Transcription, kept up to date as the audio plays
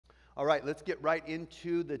All right, let's get right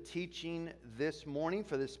into the teaching this morning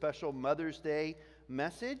for this special Mother's Day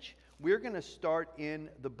message. We're going to start in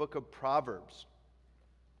the book of Proverbs.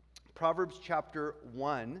 Proverbs chapter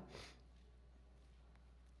 1.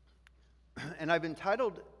 And I've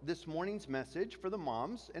entitled this morning's message for the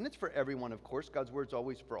moms, and it's for everyone, of course. God's word's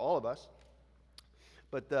always for all of us.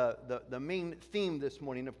 But the main theme this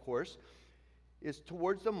morning, of course, is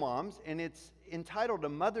towards the moms, and it's entitled A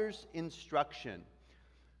Mother's Instruction.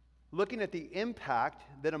 Looking at the impact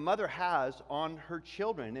that a mother has on her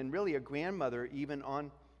children, and really a grandmother even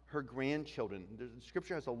on her grandchildren. The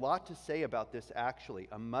scripture has a lot to say about this, actually.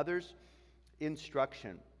 A mother's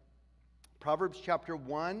instruction. Proverbs chapter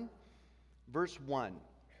 1, verse 1.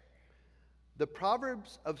 The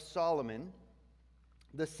Proverbs of Solomon,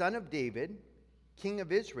 the son of David, king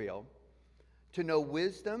of Israel, to know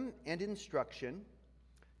wisdom and instruction,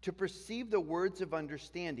 to perceive the words of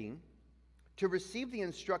understanding, to receive the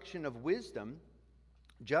instruction of wisdom,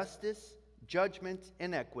 justice, judgment,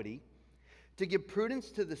 and equity, to give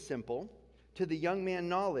prudence to the simple, to the young man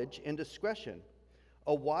knowledge and discretion.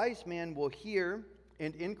 A wise man will hear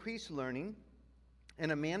and increase learning,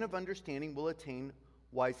 and a man of understanding will attain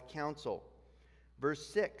wise counsel. Verse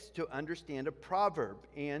 6, to understand a proverb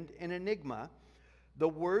and an enigma, the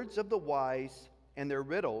words of the wise and their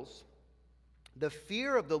riddles. The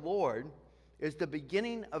fear of the Lord is the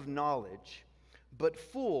beginning of knowledge, but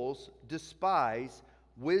fools despise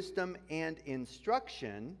wisdom and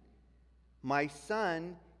instruction. My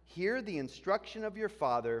son, hear the instruction of your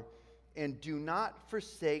father, and do not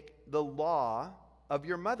forsake the law of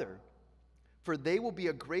your mother. For they will be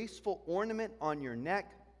a graceful ornament on your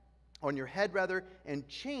neck, on your head rather, and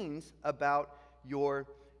chains about your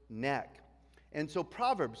neck. And so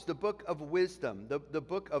Proverbs, the book of wisdom, the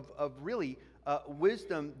book of really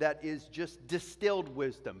wisdom that is just distilled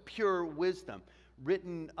wisdom, pure wisdom,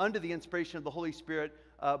 written under the inspiration of the Holy Spirit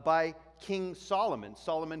by King Solomon.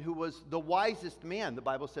 Solomon, who was the wisest man, the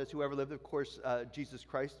Bible says, who ever lived. Of course, Jesus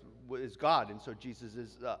Christ is God, and so Jesus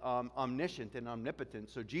is omniscient and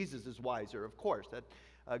omnipotent, so Jesus is wiser, of course.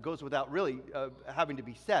 That goes without really having to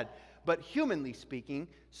be said. But humanly speaking,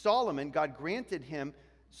 Solomon, God granted him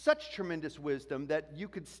such tremendous wisdom that you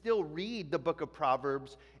could still read the book of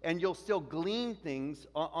Proverbs and you'll still glean things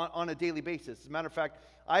on a daily basis. As a matter of fact,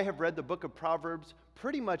 I have read the book of Proverbs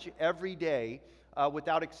pretty much every day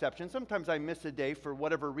without exception. Sometimes I miss a day for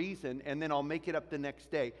whatever reason, and then I'll make it up the next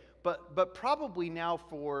day. But probably now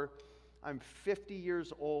I'm 50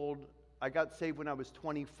 years old. I got saved when I was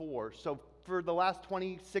 24. So for the last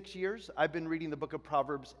 26 years, I've been reading the book of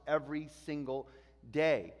Proverbs every single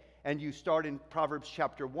day. And you start in Proverbs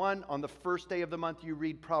chapter 1. On the first day of the month, you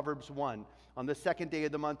read Proverbs 1. On the second day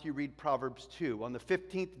of the month, you read Proverbs 2. On the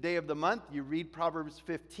 15th day of the month, you read Proverbs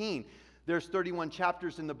 15. There's 31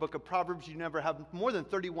 chapters in the book of Proverbs. You never have more than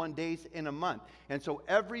 31 days in a month. And so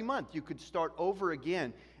every month you could start over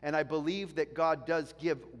again. And I believe that God does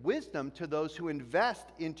give wisdom to those who invest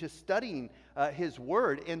into studying His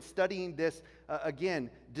Word and studying this,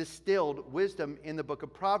 again, distilled wisdom in the book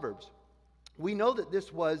of Proverbs. We know that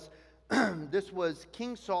this was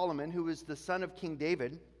King Solomon, who was the son of King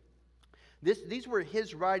David. These were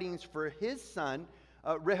his writings for his son,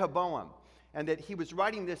 Rehoboam, and that he was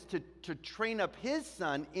writing this to train up his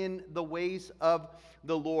son in the ways of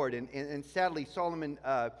the Lord. And sadly, Solomon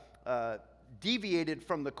deviated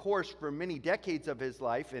from the course for many decades of his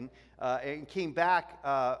life and came back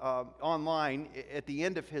online at the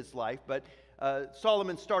end of his life. But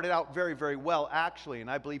Solomon started out very, very well, actually,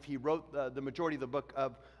 and I believe he wrote the majority of the book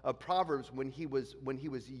of Proverbs when he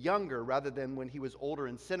was younger rather than when he was older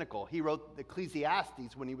and cynical. He wrote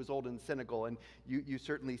Ecclesiastes when he was old and cynical, and you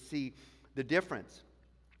certainly see the difference.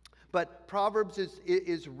 But Proverbs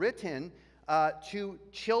is written to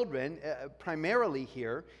children primarily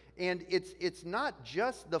here, and it's not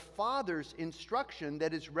just the father's instruction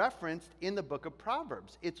that is referenced in the book of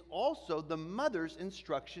Proverbs. It's also the mother's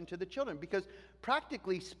instruction to the children, because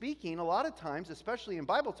practically speaking, a lot of times, especially in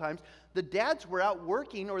Bible times, the dads were out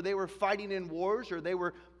working, or they were fighting in wars, or they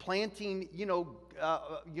were planting,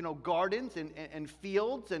 gardens and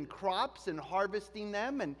fields and crops and harvesting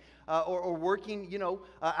them, and or working,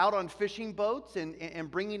 out on fishing boats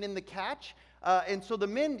and bringing in the catch. And so the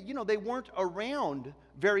men, they weren't around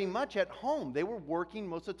very much at home. They were working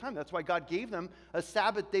most of the time. That's why God gave them a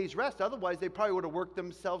Sabbath day's rest. Otherwise, they probably would have worked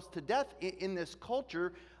themselves to death in this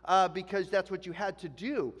culture because that's what you had to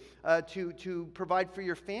do to provide for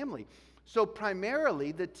your family. So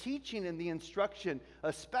primarily, the teaching and the instruction,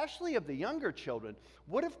 especially of the younger children,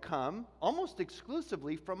 would have come almost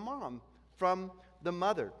exclusively from mom, from the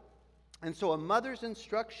mother. And so a mother's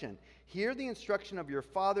instruction Hear the instruction of your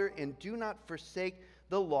father, and do not forsake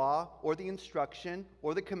the law or the instruction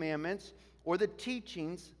or the commandments or the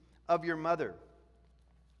teachings of your mother.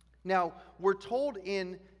 Now, we're told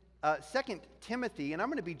in 2 Timothy, and I'm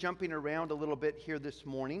going to be jumping around a little bit here this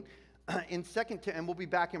morning, in 2 Timothy, and we'll be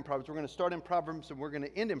back in Proverbs. We're going to start in Proverbs and we're going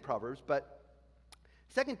to end in Proverbs, but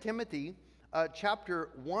 2 Timothy chapter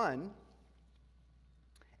 1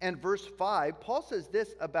 and verse 5, Paul says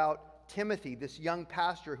this about Timothy, this young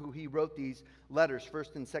pastor who he wrote these letters,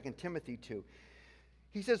 1st and 2nd Timothy to.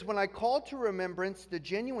 He says, when I call to remembrance the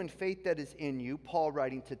genuine faith that is in you, Paul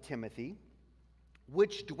writing to Timothy,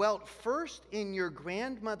 which dwelt first in your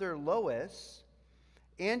grandmother Lois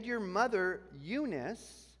and your mother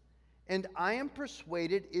Eunice, and I am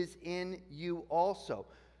persuaded is in you also.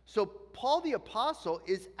 So Paul the Apostle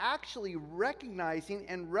is actually recognizing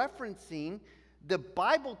and referencing the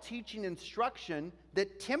Bible teaching instruction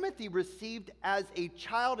that Timothy received as a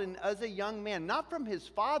child and as a young man, not from his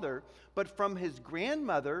father, but from his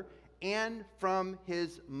grandmother and from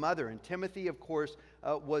his mother. And Timothy, of course,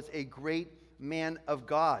 was a great man of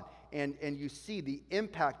God. And you see the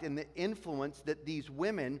impact and the influence that these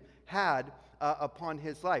women had upon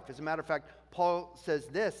his life. As a matter of fact, Paul says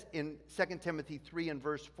this in 2 Timothy 3 and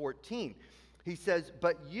verse 14. He says,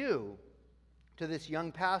 but you, to this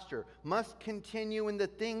young pastor, must continue in the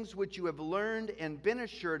things which you have learned and been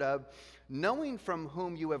assured of, knowing from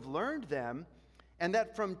whom you have learned them, and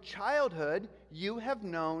that from childhood you have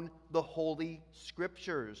known the Holy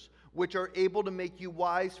Scriptures, which are able to make you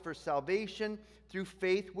wise for salvation through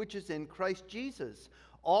faith which is in Christ Jesus.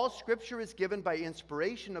 All Scripture is given by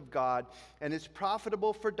inspiration of God and is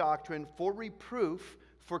profitable for doctrine, for reproof,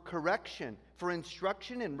 for correction, for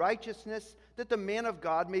instruction in righteousness, that the man of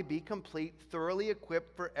God may be complete, thoroughly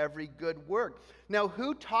equipped for every good work. Now,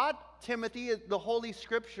 who taught Timothy the Holy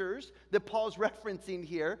Scriptures that Paul's referencing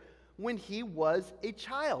here when he was a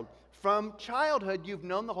child? From childhood, you've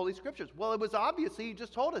known the Holy Scriptures. Well, it was obviously, he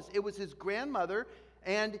just told us, it was his grandmother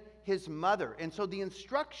and his mother. And so the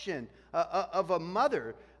instruction of a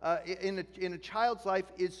mother in a child's life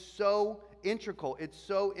is so integral. It's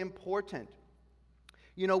so important.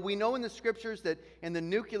 You know, we know in the Scriptures that in the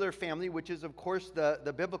nuclear family, which is, of course,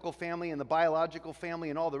 the biblical family and the biological family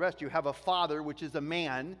and all the rest, you have a father, which is a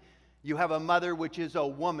man. You have a mother, which is a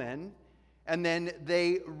woman. And then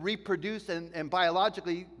they reproduce, and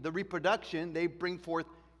biologically, the reproduction, they bring forth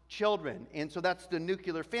children. And so that's the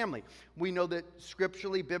nuclear family. We know that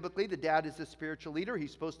scripturally, biblically, the dad is the spiritual leader.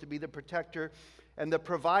 He's supposed to be the protector and the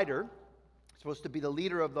provider. He's supposed to be the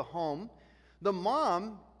leader of the home. The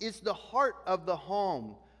mom is the heart of the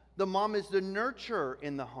home. The mom is the nurturer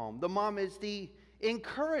in the home. The mom is the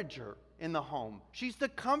encourager in the home. She's the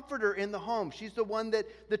comforter in the home. She's the one that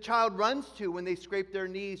the child runs to when they scrape their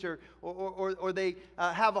knees or they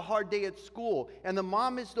have a hard day at school. And the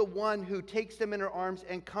mom is the one who takes them in her arms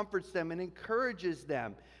and comforts them and encourages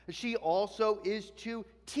them. She also is to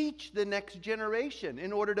teach the next generation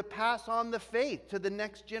in order to pass on the faith to the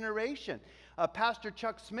next generation. Pastor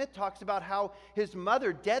Chuck Smith talks about how his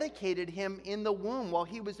mother dedicated him in the womb, while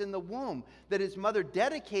he was in the womb, that his mother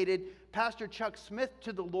dedicated Pastor Chuck Smith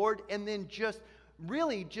to the Lord and then just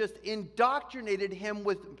indoctrinated him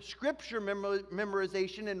with scripture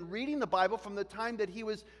memorization and reading the Bible from the time that he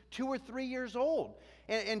was 2 or 3 years old.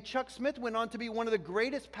 And Chuck Smith went on to be one of the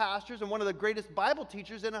greatest pastors and one of the greatest Bible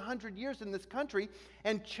teachers in 100 years in this country.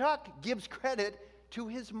 And Chuck gives credit to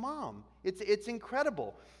his mom. It's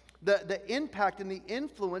incredible. The impact and the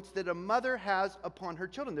influence that a mother has upon her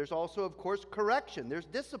children. There's also, of course, correction. There's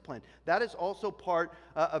discipline. That is also part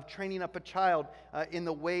of training up a child in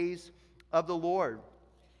the ways of the Lord.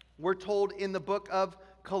 We're told in the book of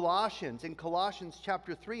Colossians, in Colossians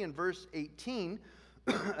chapter 3 and verse 18,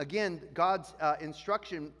 again, God's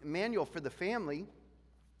instruction manual for the family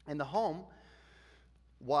and the home.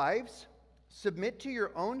 Wives, submit to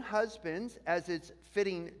your own husbands as is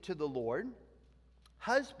fitting to the Lord.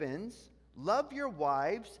 Husbands, love your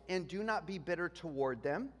wives and do not be bitter toward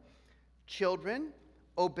them. Children,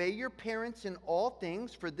 obey your parents in all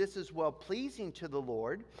things, for this is well-pleasing to the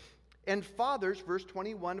Lord. And fathers, verse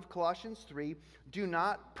 21 of Colossians 3, do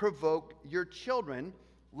not provoke your children,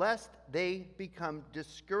 lest they become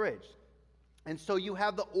discouraged. And so you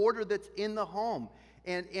have the order that's in the home.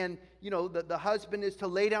 And you know, the husband is to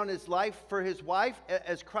lay down his life for his wife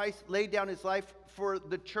as Christ laid down his life for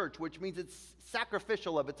the church, which means it's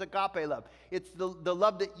sacrificial love. It's agape love. It's the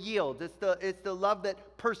love that yields. It's the love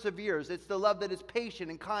that perseveres. It's the love that is patient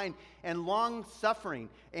and kind and long-suffering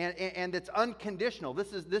and it's unconditional.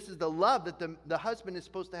 This is the love that the husband is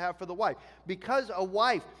supposed to have for the wife. Because a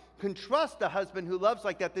wife can trust a husband who loves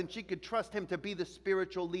like that, then she could trust him to be the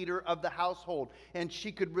spiritual leader of the household. And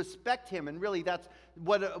she could respect him. And really, that's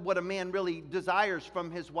what a man really desires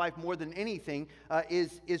from his wife more than anything,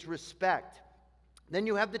 is respect. Then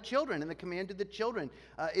you have the children, and the command to the children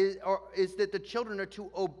is that the children are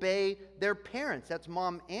to obey their parents. That's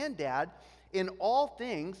mom and dad. In all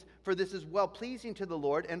things, for this is well-pleasing to the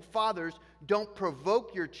Lord. And fathers, don't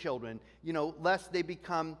provoke your children, lest they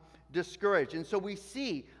become discouraged. And so we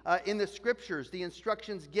see in the scriptures the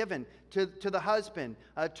instructions given to the husband,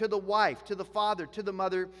 to the wife, to the father, to the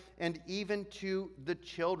mother, and even to the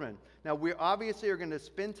children. Now, we obviously are going to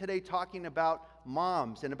spend today talking about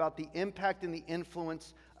moms and about the impact and the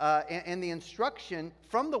influence and the instruction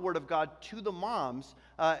from the Word of God to the moms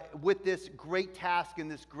with this great task and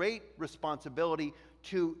this great responsibility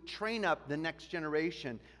to train up the next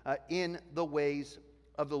generation in the ways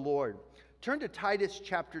of the Lord. Turn to Titus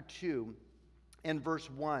chapter 2 and verse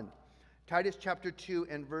 1. Titus chapter 2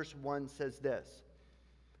 and verse 1 says this.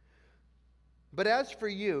 But as for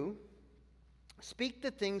you, speak the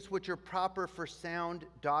things which are proper for sound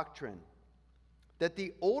doctrine, that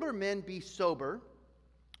the older men be sober,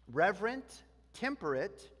 reverent,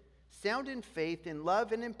 temperate, sound in faith, in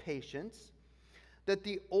love, and in patience, that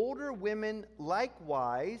the older women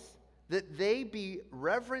likewise, that they be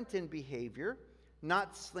reverent in behavior,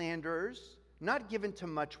 not slanderers, not given to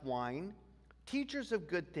much wine, teachers of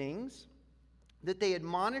good things, that they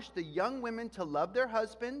admonish the young women to love their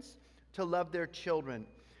husbands, to love their children,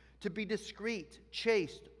 to be discreet,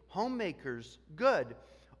 chaste, homemakers, good,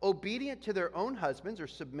 obedient to their own husbands, or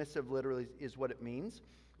submissive literally is what it means,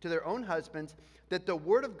 to their own husbands, that the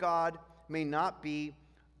word of God may not be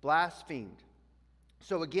blasphemed.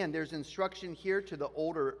 So again, there's instruction here to the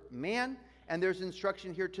older man, and there's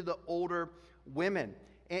instruction here to the older women.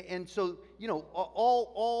 And so,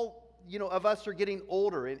 all of us are getting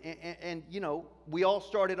older, and we all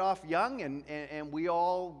started off young, and we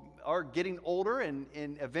all are getting older, and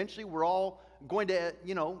eventually we're all going to,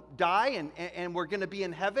 die, and we're going to be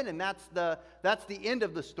in heaven, and that's the end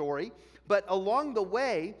of the story. But along the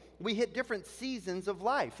way, we hit different seasons of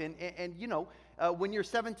life, and when you're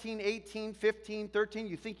 17, 18, 15, 13,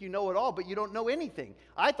 you think you know it all, but you don't know anything.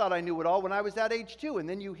 I thought I knew it all when I was that age too. And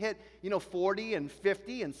then you hit, 40 and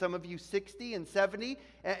 50, and some of you 60 and 70.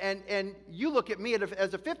 And you look at me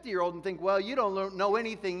as a 50-year-old and think, well, you don't know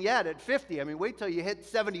anything yet at 50. I mean, wait till you hit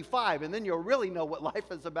 75, and then you'll really know what life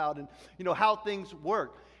is about and, how things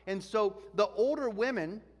work. And so the older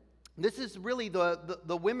women, this is really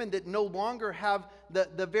the women that no longer have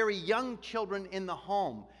the very young children in the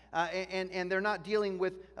home. And they're not dealing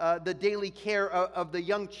with the daily care of the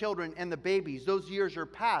young children and the babies. Those years are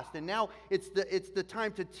past. And now it's the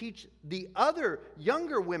time to teach the other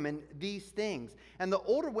younger women these things. And the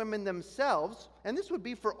older women themselves, and this would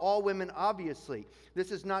be for all women, obviously.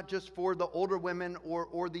 This is not just for the older women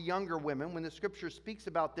or the younger women. When the scripture speaks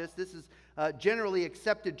about this is generally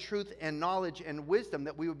accepted truth and knowledge and wisdom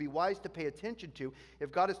that we would be wise to pay attention to.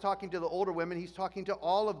 If God is talking to the older women, he's talking to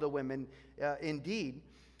all of the women indeed.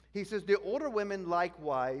 He says, the older women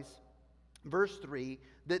likewise, verse 3,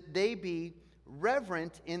 that they be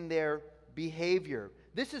reverent in their behavior.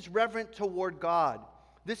 This is reverent toward God.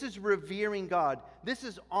 This is revering God. This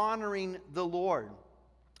is honoring the Lord.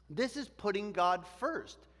 This is putting God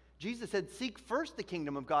first. Jesus said, seek first the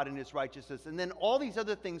kingdom of God and his righteousness, and then all these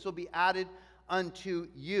other things will be added unto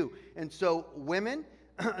you. And so women,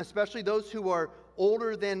 especially those who are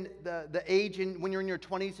older than the age when you're in your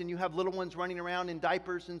 20s and you have little ones running around in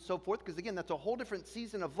diapers and so forth, because again, that's a whole different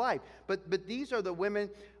season of life. But these are the women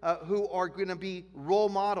who are going to be role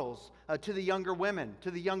models to the younger women,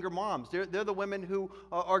 to the younger moms. They're the women who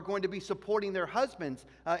are going to be supporting their husbands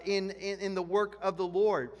in the work of the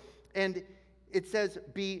Lord. And it says,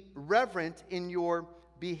 be reverent in your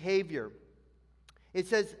behavior. It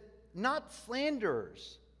says, not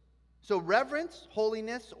slanderers. So reverence,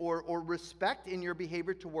 holiness, or respect in your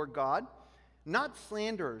behavior toward God, not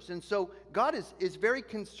slanderers. And so God is very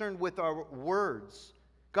concerned with our words.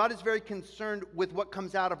 God is very concerned with what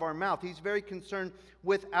comes out of our mouth. He's very concerned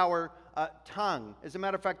with our tongue. As a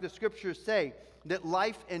matter of fact, the scriptures say that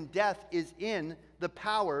life and death is in the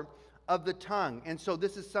power of the tongue. And so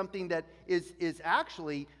this is something that is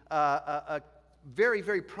actually a very,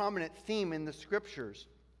 very prominent theme in the scriptures.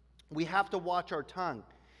 We have to watch our tongue.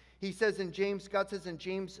 He says in James, God says in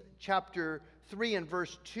James chapter 3 and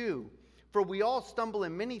verse 2, For we all stumble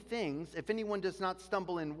in many things. If anyone does not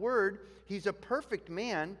stumble in word, he's a perfect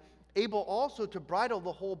man, able also to bridle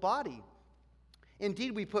the whole body.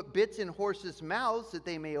 Indeed, we put bits in horses' mouths that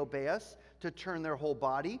they may obey us, to turn their whole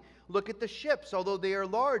body. Look at the ships. Although they are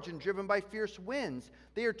large and driven by fierce winds,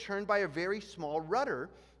 they are turned by a very small rudder,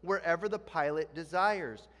 wherever the pilot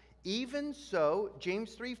desires. Even so,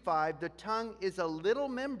 James 3:5, the tongue is a little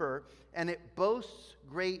member, and it boasts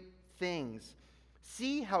great things.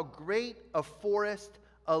 See how great a forest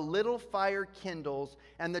a little fire kindles,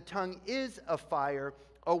 and the tongue is a fire,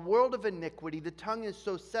 a world of iniquity. The tongue is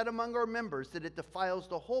so set among our members that it defiles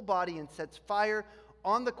the whole body and sets fire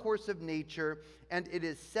on the course of nature, and it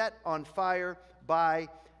is set on fire by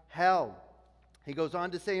hell. He goes on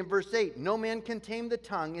to say in verse 8, no man can tame the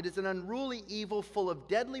tongue. It is an unruly evil full of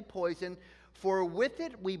deadly poison. For with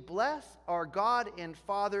it we bless our God and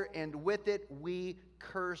Father, and with it we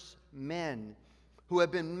curse men who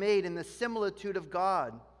have been made in the similitude of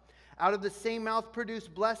God. Out of the same mouth produce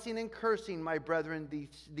blessing and cursing, my brethren.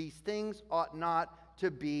 These things ought not to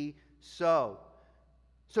be so.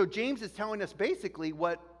 So James is telling us basically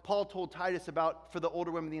what Paul told Titus about for the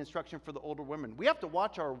older women, the instruction for the older women. We have to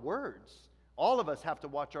watch our words. All of us have to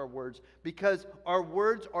watch our words, because our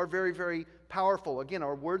words are very, very powerful. Again,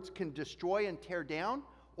 our words can destroy and tear down,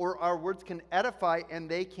 or our words can edify and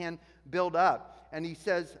they can build up. And he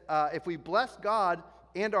says, if we bless God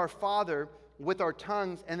and our Father with our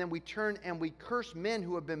tongues, and then we turn and we curse men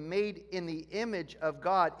who have been made in the image of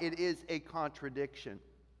God, it is a contradiction.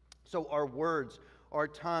 So our words, our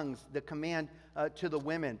tongues, the command to the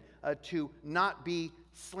women to not be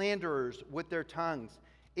slanderers with their tongues.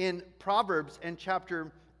 In Proverbs and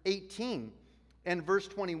chapter 18 and verse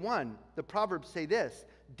 21, the Proverbs say this,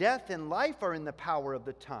 death and life are in the power of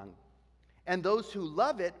the tongue, and those who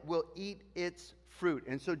love it will eat its fruit.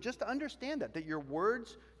 And so just to understand that your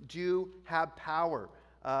words do have power.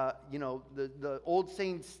 The old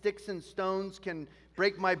saying, sticks and stones can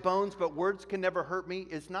break my bones, but words can never hurt me,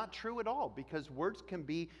 is not true at all, because words can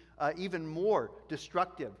be even more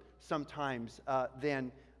destructive sometimes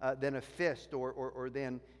than a fist or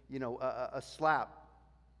than a slap.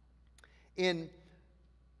 In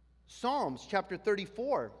Psalms chapter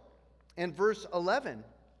 34 and verse 11,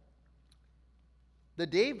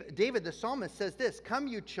 David the psalmist says this, come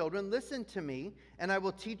you children, listen to me, and I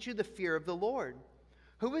will teach you the fear of the Lord.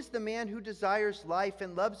 Who is the man who desires life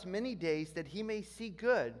and loves many days that he may see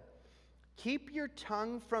good? Keep your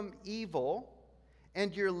tongue from evil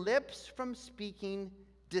and your lips from speaking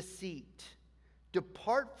deceit.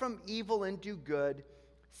 Depart from evil and do good.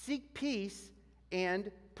 Seek peace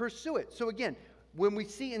and pursue it. So again, when we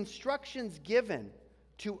see instructions given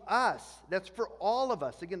to us, that's for all of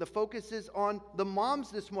us. Again, the focus is on the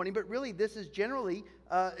moms this morning, but really this is generally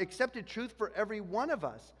accepted truth for every one of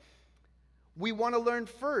us. We want to learn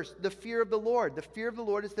first the fear of the Lord. The fear of the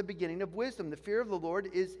Lord is the beginning of wisdom. The fear of the Lord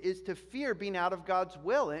is to fear being out of God's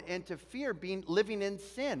will, and to fear living in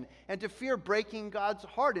sin, and to fear breaking God's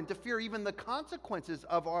heart, and to fear even the consequences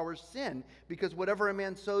of our sin, because whatever a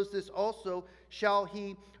man sows, this also shall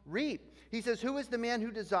he reap. He says, who is the man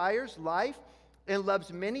who desires life and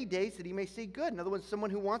loves many days that he may see good? In other words, someone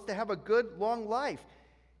who wants to have a good, long life.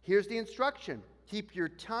 Here's the instruction. Keep your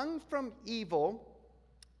tongue from evil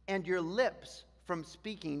and your lips from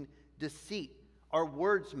speaking deceit. Our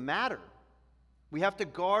words matter. We have to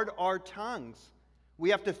guard our tongues. We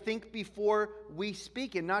have to think before we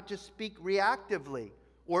speak, and not just speak reactively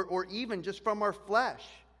or even just from our flesh.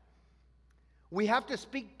 We have to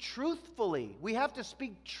speak truthfully. We have to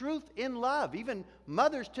speak truth in love. Even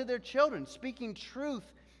mothers to their children, speaking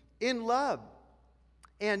truth in love.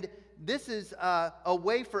 And this is a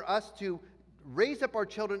way for us to raise up our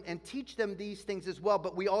children and teach them these things as well,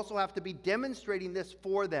 but we also have to be demonstrating this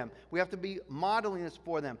for them. We have to be modeling this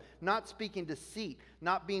for them, not speaking deceit,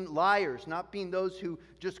 not being liars, not being those who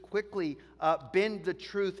just quickly bend the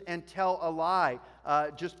truth and tell a lie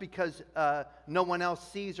just because no one else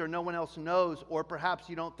sees or no one else knows, or perhaps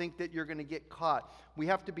you don't think that you're going to get caught. We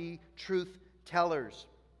have to be truth tellers.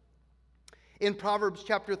 In Proverbs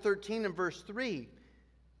chapter 13 and verse 3,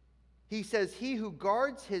 he says, he who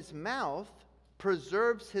guards his mouth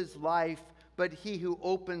preserves his life, but he who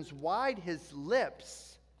opens wide his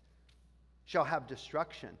lips shall have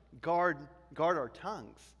destruction. Guard our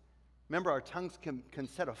tongues. Remember, our tongues can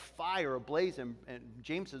set a fire ablaze, and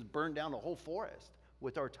James has burned down a whole forest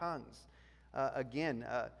with our tongues.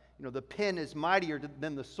 The pen is mightier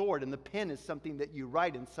than the sword, and the pen is something that you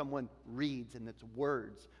write and someone reads, and it's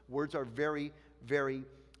words. Words are very, very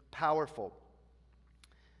powerful.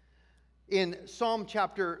 In Psalm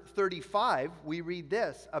chapter 35, we read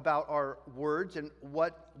this about our words and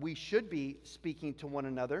what we should be speaking to one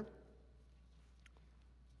another.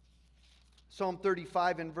 Psalm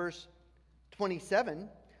 35 and verse 27,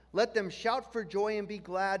 let them shout for joy and be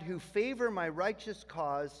glad who favor my righteous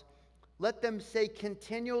cause. Let them say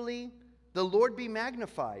continually, the Lord be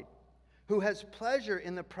magnified, who has pleasure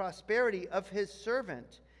in the prosperity of his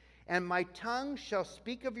servant. And my tongue shall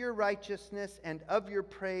speak of your righteousness and of your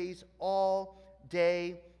praise all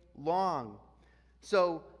day long.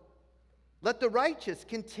 So let the righteous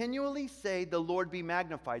continually say, the Lord be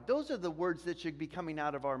magnified. Those are the words that should be coming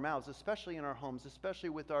out of our mouths, especially in our homes, especially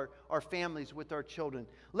with our families, with our children.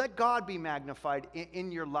 Let God be magnified in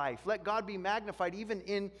your life. Let God be magnified even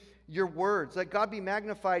in your words. Let God be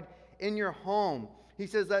magnified in your home. He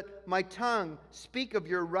says that my tongue speak of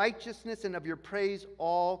your righteousness and of your praise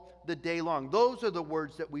all the day long. Those are the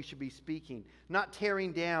words that we should be speaking. Not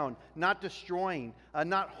tearing down, not destroying,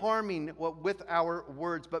 not harming with our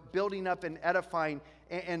words, but building up and edifying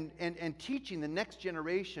and teaching the next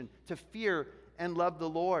generation to fear and love the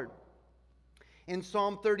Lord. In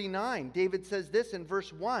Psalm 39, David says this in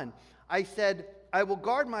verse 1, I said, I will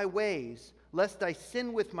guard my ways, lest I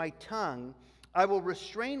sin with my tongue. I will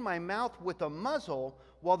restrain my mouth with a muzzle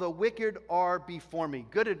while the wicked are before me.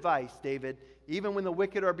 Good advice, David. Even when the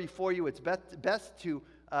wicked are before you, it's best to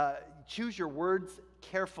choose your words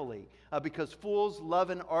carefully because fools love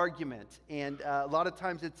an argument. And a lot of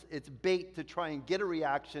times it's bait to try and get a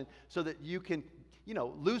reaction so that you can,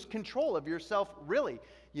 lose control of yourself, really.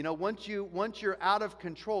 Once you're out of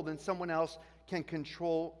control, then someone else can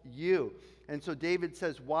control you. And so David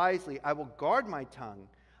says wisely, I will guard my tongue,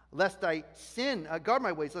 lest I sin, guard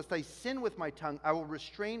my ways, lest I sin with my tongue. I will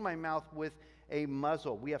restrain my mouth with a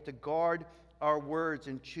muzzle. We have to guard our words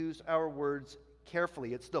and choose our words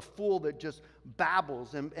carefully. It's the fool that just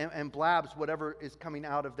babbles and blabs whatever is coming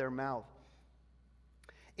out of their mouth.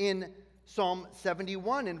 In Psalm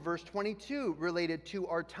 71 in verse 22, related to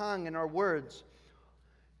our tongue and our words,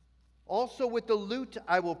 also with the lute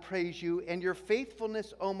I will praise you and your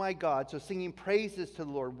faithfulness, O my God. So singing praises to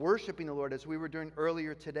the Lord, worshiping the Lord as we were doing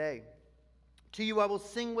earlier today. To you I will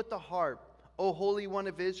sing with the harp, O Holy One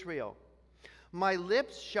of Israel. My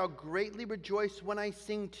lips shall greatly rejoice when I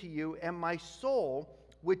sing to you, and my soul,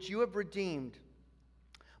 which you have redeemed.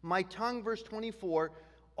 My tongue, verse 24,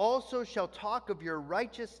 also shall talk of your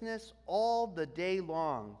righteousness all the day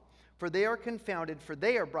long. For they are confounded, for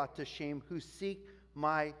they are brought to shame who seek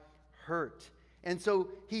my hurt. And so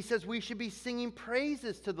he says we should be singing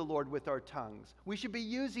praises to the Lord with our tongues. We should be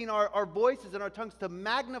using our voices and our tongues to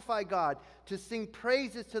magnify God, to sing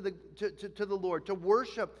praises to the Lord, to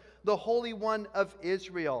worship the Holy One of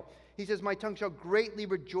Israel. He says, my tongue shall greatly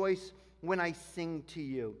rejoice when I sing to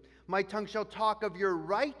you. My tongue shall talk of your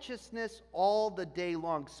righteousness all the day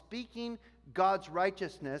long. Speaking God's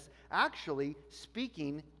righteousness, actually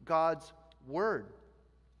speaking God's word.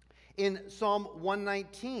 In Psalm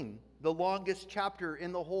 119, the longest chapter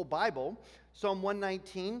in the whole Bible, Psalm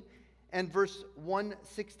 119 and verse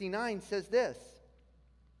 169 says this,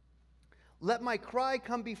 let my cry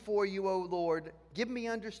come before you, O Lord. Give me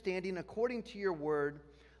understanding according to your word.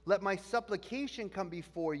 Let my supplication come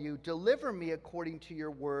before you. Deliver me according to your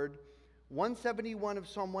word. 171 of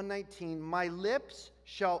Psalm 119, my lips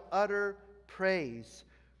shall utter praise,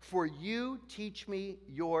 for you teach me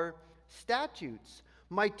your statutes.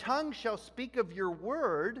 My tongue shall speak of your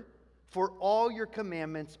word, for all your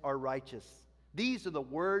commandments are righteous. These are the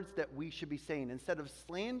words that we should be saying. Instead of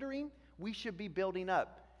slandering, we should be building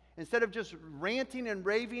up. Instead of just ranting and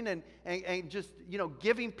raving and just,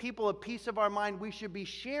 giving people a piece of our mind, we should be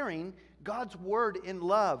sharing God's word in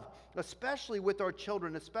love, especially with our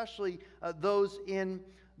children, especially those in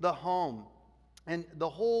the home. And the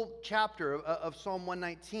whole chapter of Psalm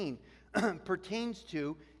 119 pertains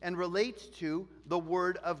to and relates to the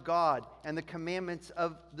Word of God and the commandments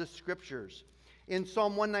of the Scriptures. In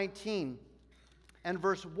Psalm 119 and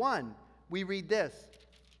verse 1, we read this,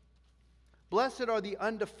 blessed are the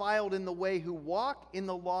undefiled in the way who walk in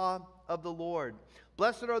the law of the Lord.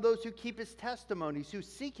 Blessed are those who keep his testimonies, who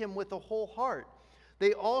seek him with a whole heart.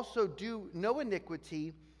 They also do no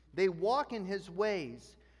iniquity. They walk in his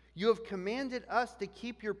ways. You have commanded us to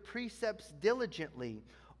keep your precepts diligently.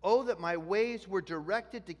 Oh, that my ways were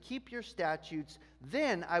directed to keep your statutes.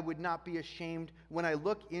 Then I would not be ashamed when I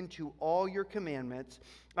look into all your commandments.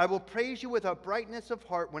 I will praise you with uprightness of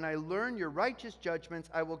heart. When I learn your righteous judgments,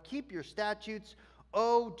 I will keep your statutes.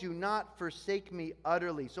 Oh, do not forsake me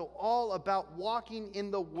utterly. So all about walking in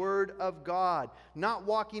the word of God, not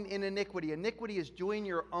walking in iniquity. Iniquity is doing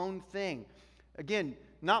your own thing. Again,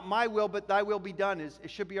 not my will, but thy will be done.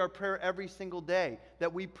 It should be our prayer every single day,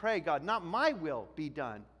 that we pray, God, not my will be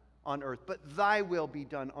done on earth, but thy will be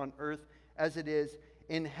done on earth as it is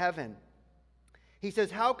in heaven. He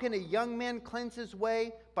says, how can a young man cleanse his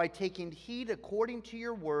way? By taking heed according to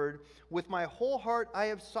your word. With my whole heart I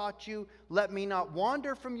have sought you. Let me not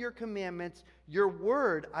wander from your commandments. Your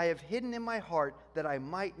word I have hidden in my heart, that I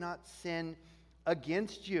might not sin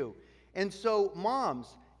against you. And so,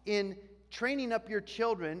 moms, in training up your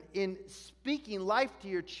children, in speaking life to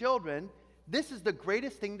your children, this is the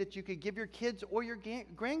greatest thing that you could give your kids or your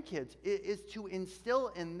grandkids, is to instill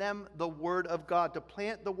in them the Word of God, to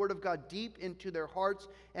plant the Word of God deep into their hearts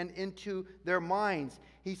and into their minds.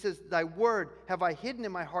 He says, thy word have I hidden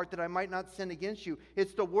in my heart, that I might not sin against you.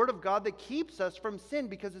 It's the Word of God that keeps us from sin,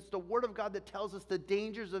 because it's the Word of God that tells us the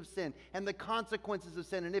dangers of sin and the consequences of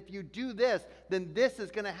sin. And if you do this, then this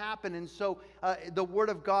is going to happen. And so the Word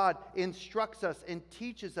of God instructs us and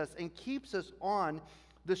teaches us and keeps us on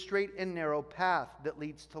the straight and narrow path that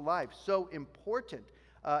leads to life. So important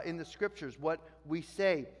in the Scriptures what we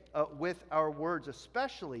say with our words,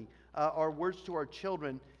 especially our words to our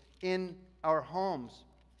children in our homes.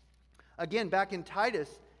 Again, back in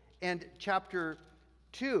Titus and chapter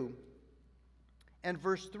 2 and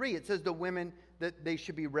verse 3, it says the women that they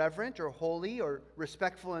should be reverent or holy or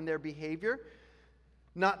respectful in their behavior,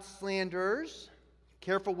 not slanderers,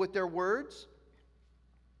 careful with their words,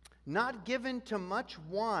 not given to much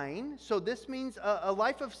wine. So this means a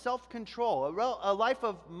life of self-control, a life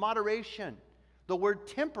of moderation. The word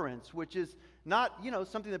temperance, which is not,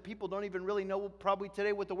 something that people don't even really know probably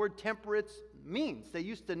today what the word temperance means. They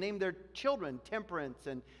used to name their children temperance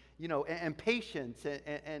and, and patience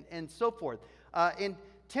and so forth. And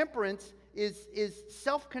temperance is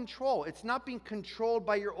self-control. It's not being controlled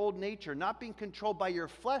by your old nature, not being controlled by your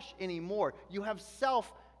flesh anymore. You have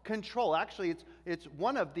self-control. Actually, it's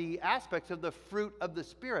one of the aspects of the fruit of the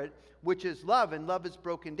Spirit, which is love, and love is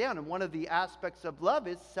broken down. And one of the aspects of love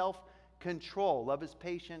is self-control. Love is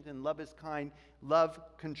patient and love is kind. Love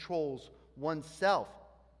controls oneself.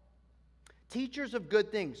 Teachers of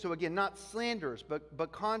good things. So again, not slanderers,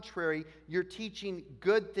 but contrary, you're teaching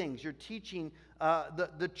good things. You're teaching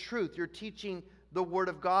the truth. You're teaching the Word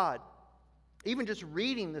of God. Even just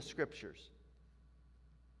reading the Scriptures.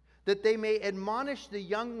 That they may admonish the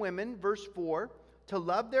young women, verse 4, to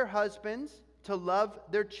love their husbands, to love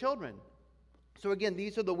their children. So again,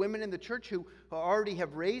 these are the women in the church who already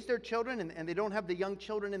have raised their children, and they don't have the young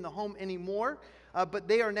children in the home anymore. But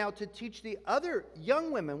they are now to teach the other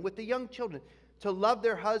young women with the young children to love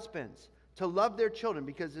their husbands, to love their children.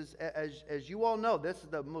 Because as you all know, this is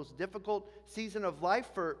the most difficult season of life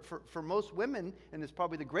for most women, and it's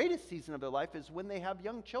probably the greatest season of their life, is when they have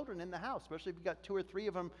young children in the house, especially if you've got 2 or 3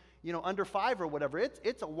 of them, under 5 or whatever.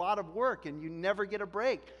 It's a lot of work, and you never get a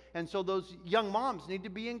break. And so those young moms need to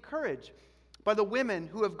be encouraged by the women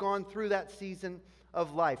who have gone through that season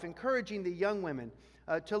of life, encouraging the young women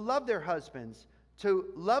to love their husbands, to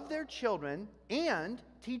love their children, and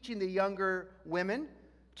teaching the younger women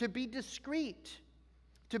to be discreet,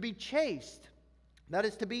 to be chaste. That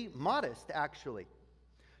is to be modest, actually.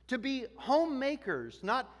 To be homemakers,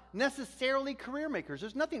 not necessarily career makers.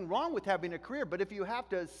 There's nothing wrong with having a career, but if you have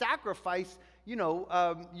to sacrifice,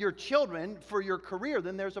 your children for your career,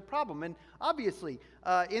 then there's a problem. And obviously,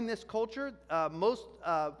 in this culture, most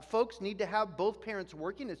folks need to have both parents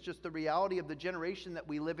working. It's just the reality of the generation that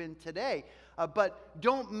we live in today. But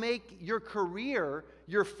don't make your career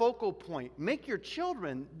your focal point. Make your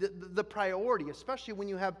children the priority, especially when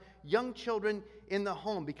you have young children in the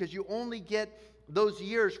home, because you only get those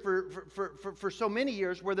years for so many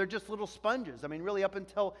years where they're just little sponges. I mean, really up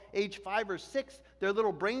until age 5 or 6, their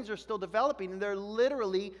little brains are still developing, and they're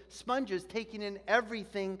literally sponges taking in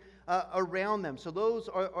everything around them. So those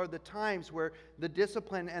are the times where the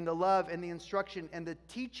discipline and the love and the instruction and the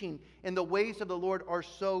teaching in the ways of the Lord are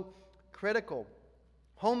so critical.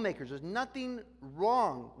 Homemakers, there's nothing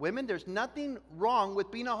wrong. Women, there's nothing wrong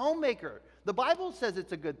with being a homemaker. The Bible says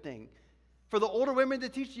it's a good thing for the older women to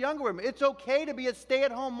teach the younger women. It's okay to be a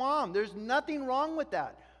stay-at-home mom. There's nothing wrong with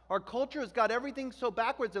that. Our culture has got everything so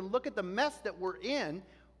backwards, and look at the mess that we're in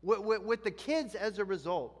with the kids as a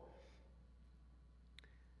result.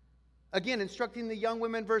 Again, instructing the young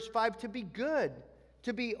women, verse 5, to be good,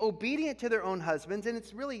 to be obedient to their own husbands. And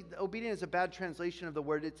it's really, obedient is a bad translation of the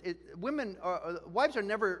word. Wives are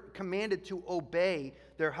never commanded to obey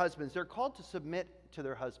their husbands. They're called to submit to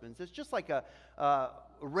their husbands. It's just like a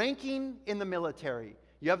ranking in the military.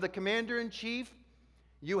 You have the commander-in-chief,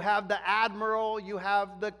 you have the admiral, you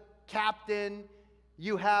have the captain,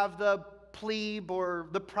 you have the plebe or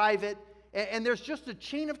the private, And there's just a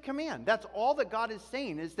chain of command. That's all that God is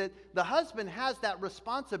saying, is that the husband has that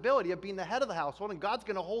responsibility of being the head of the household, and God's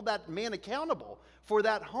going to hold that man accountable for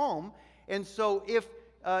that home. And so if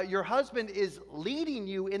your husband is leading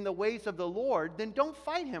you in the ways of the Lord, then don't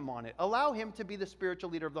fight him on it. Allow him to be the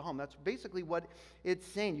spiritual leader of the home. That's basically what it's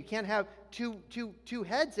saying. You can't have two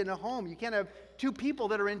heads in a home. You can't have two people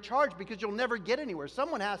that are in charge, because you'll never get anywhere.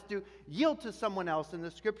 Someone has to yield to someone else. And the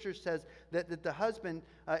scripture says that the husband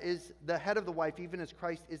is the head of the wife, even as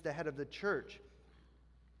Christ is the head of the church.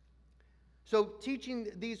 So teaching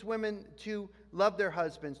these women to love their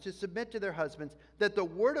husbands, to submit to their husbands, that the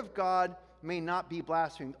word of God may not be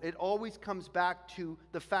blasphemed. It always comes back to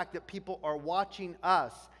the fact that people are watching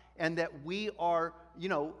us, and that we are,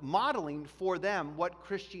 modeling for them what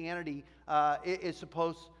Christianity is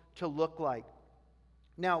supposed to look like.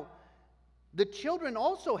 Now, the children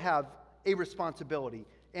also have a responsibility.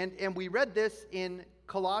 And we read this in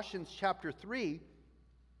Colossians chapter 3,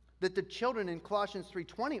 that the children in Colossians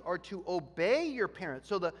 3:20 are to obey your parents.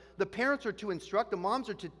 So the parents are to instruct, the moms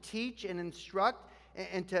are to teach and instruct,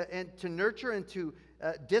 and to nurture and to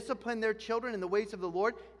discipline their children in the ways of the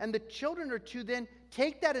Lord. And the children are to then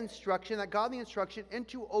take that instruction, that godly instruction, and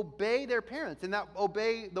to obey their parents. And that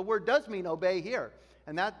obey, the word does mean obey here.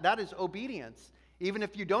 And that is obedience. Even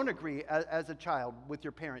if you don't agree as a child with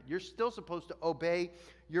your parent, you're still supposed to obey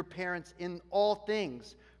your parents in all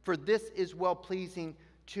things, for this is well-pleasing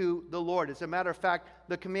to the Lord. As a matter of fact,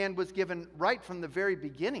 the command was given right from the very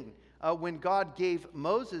beginning. When God gave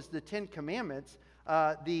Moses the 10 Commandments,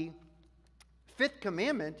 the 5th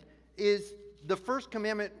commandment is the first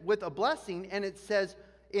commandment with a blessing, and it says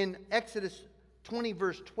in Exodus 20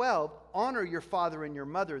 verse 12, honor your father and your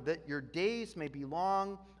mother, that your days may be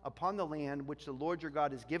long upon the land which the Lord your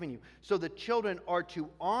God has given you. So the children are to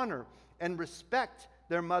honor and respect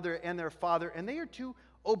their mother and their father, and they are to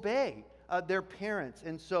obey their parents.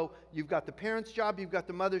 And so you've got the parents' job, you've got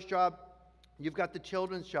the mother's job, you've got the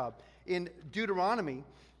children's job. In Deuteronomy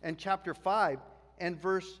and chapter 5 and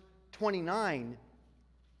verse 29,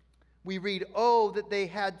 we read, oh, that they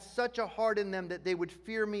had such a heart in them that they would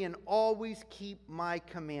fear me and always keep my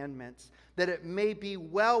commandments, that it may be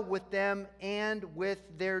well with them and with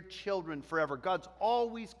their children forever. God's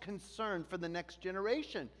always concerned for the next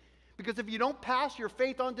generation. Because if you don't pass your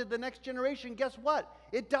faith on to the next generation, guess what?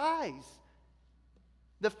 It dies.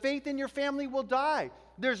 The faith in your family will die.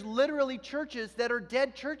 There's literally churches that are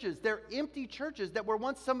dead churches. They're empty churches that were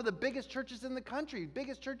once some of the biggest churches in the country,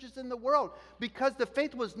 biggest churches in the world, because the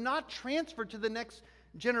faith was not transferred to the next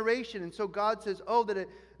generation. And so God says, oh, that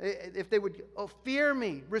if they would fear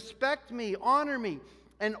me, respect me, honor me,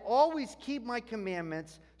 and always keep my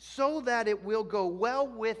commandments, so that it will go well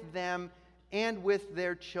with them and with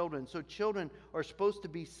their children. So children are supposed to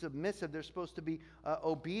be submissive. They're supposed to be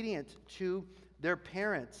obedient to their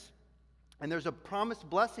parents. And there's a promised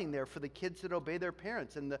blessing there for the kids that obey their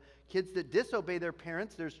parents. And the kids that disobey their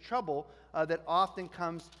parents, there's trouble that often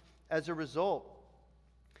comes as a result.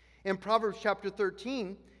 In Proverbs chapter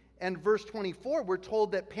 13 and verse 24, we're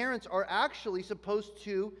told that parents are actually supposed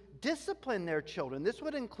to discipline their children. This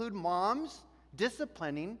would include moms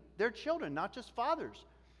disciplining their children, not just fathers.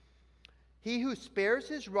 He who spares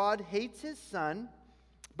his rod hates his son,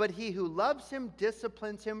 but he who loves him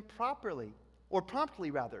disciplines him promptly.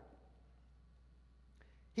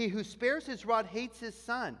 He who spares his rod hates his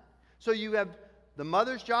son. So you have the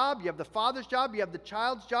mother's job, you have the father's job, you have the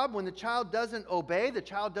child's job. When the child doesn't obey, the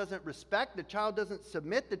child doesn't respect, the child doesn't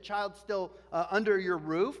submit, the child's still under your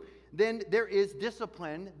roof, then there is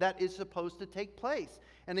discipline that is supposed to take place.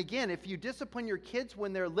 And again, if you discipline your kids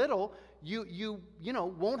when they're little, you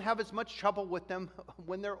won't have as much trouble with them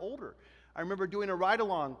when they're older. I remember doing a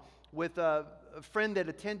ride-along with a friend that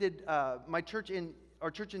attended our church in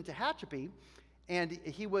Tehachapi, and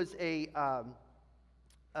he was a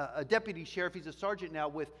deputy sheriff. He's a sergeant now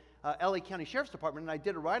with LA County Sheriff's Department, and I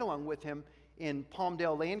did a ride-along with him in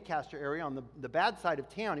Palmdale, Lancaster area on the bad side of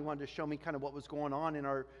town. He wanted to show me kind of what was going on in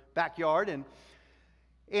our backyard,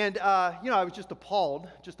 and I was just appalled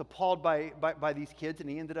by these kids, and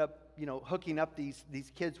he ended up, hooking up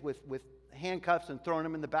these kids with handcuffs and throwing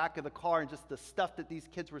them in the back of the car, and just the stuff that these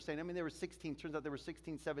kids were saying. I mean, they were 16, turns out they were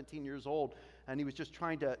 16, 17 years old, and he was just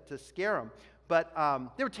trying to scare them. But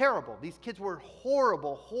they were terrible. These kids were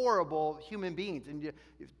horrible, horrible human beings, and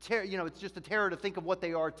it's just a terror to think of what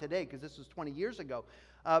they are today, because this was 20 years ago.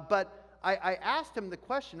 But I asked him the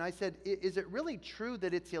question. I said, is it really true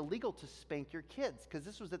that it's illegal to spank your kids? Because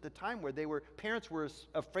this was at the time where parents were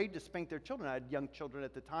afraid to spank their children. I had young children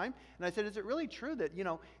at the time. And I said, is it really true that,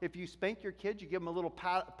 if you spank your kids, you give them a little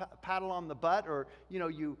paddle on the butt, or,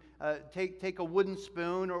 you take a wooden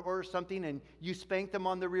spoon or something and you spank them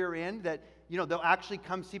on the rear end, that, they'll actually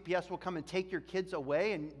come, CPS will come and take your kids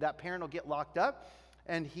away and that parent will get locked up?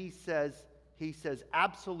 And he says,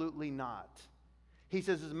 absolutely not. He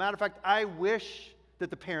says, as a matter of fact, I wish that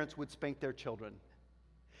the parents would spank their children.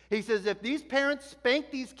 He says, if these parents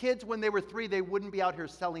spanked these kids when they were 3, they wouldn't be out here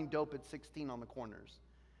selling dope at 16 on the corners.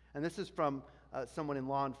 And this is from someone in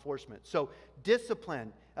law enforcement. So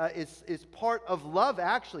discipline is part of love,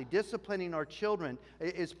 actually. Disciplining our children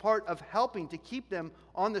is part of helping to keep them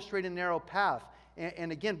on the straight and narrow path.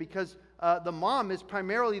 And again, because the mom is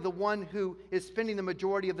primarily the one who is spending the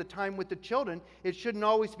majority of the time with the children, it shouldn't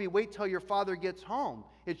always be wait till your father gets home.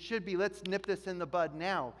 It should be let's nip this in the bud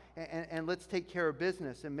now and let's take care of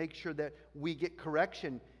business and make sure that we get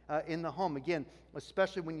correction in the home. Again,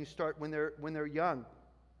 especially when they're young.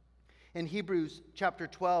 In Hebrews chapter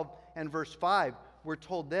 12 and verse 5, we're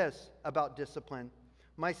told this about discipline.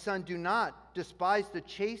 My son, do not despise the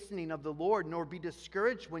chastening of the Lord, nor be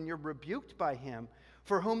discouraged when you're rebuked by him.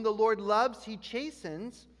 For whom the Lord loves, he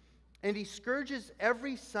chastens, and he scourges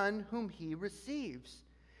every son whom he receives.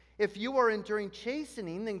 If you are enduring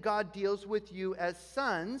chastening, then God deals with you as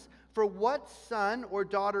sons. For what son or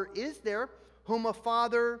daughter is there whom a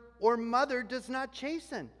father or mother does not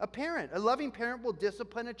chasten? A loving parent will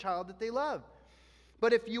discipline a child that they love.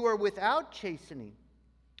 But if you are without chastening,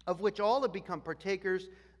 of which all have become partakers,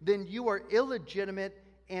 then you are illegitimate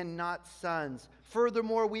and not sons.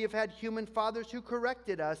 Furthermore, we have had human fathers who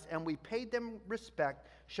corrected us, and we paid them respect.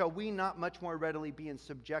 Shall we not much more readily be in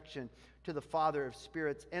subjection to the Father of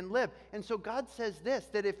spirits and live? And so God says this,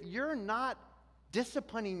 that if you're not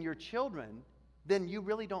disciplining your children, then you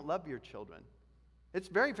really don't love your children. It's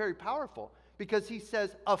very, very powerful, because he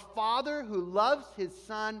says, a father who loves his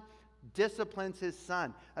son disciplines his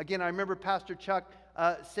son. Again, I remember Pastor Chuck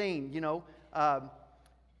saying,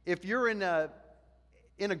 if you're in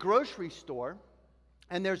a grocery store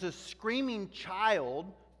and there's a screaming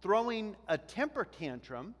child throwing a temper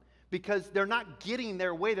tantrum because they're not getting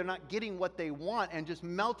their way, they're not getting what they want, and just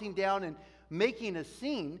melting down and making a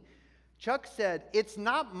scene, Chuck said, it's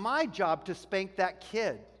not my job to spank that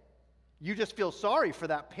kid. You just feel sorry for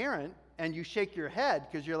that parent and you shake your head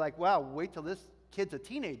because you're like, wow, wait till this kid's a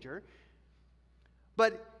teenager.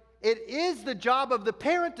 But it is the job of the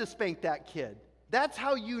parent to spank that kid. That's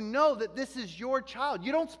how you know that this is your child.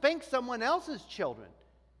 You don't spank someone else's children.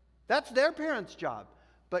 That's their parent's job.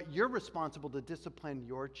 But you're responsible to discipline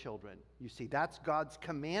your children. You see, that's God's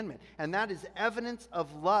commandment. And that is evidence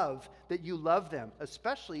of love, that you love them,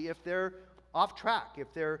 especially if they're off track,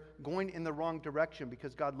 if they're going in the wrong direction,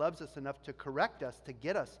 because God loves us enough to correct us, to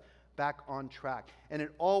get us back on track. And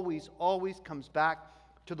it always, always comes back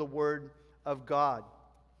to the Word of God.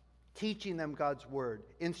 Teaching them God's Word,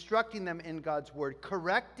 instructing them in God's Word,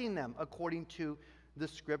 correcting them according to the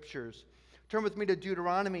Scriptures. Turn with me to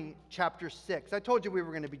Deuteronomy chapter 6. I told you we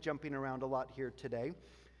were going to be jumping around a lot here today.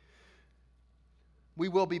 We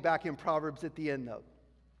will be back in Proverbs at the end, though.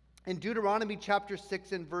 In Deuteronomy chapter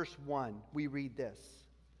 6 and verse 1, we read this.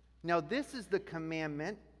 Now this is the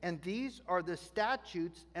commandment, and these are the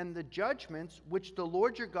statutes and the judgments which the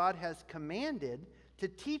Lord your God has commanded to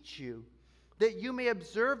teach you, that you may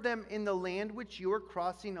observe them in the land which you are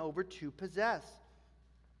crossing over to possess.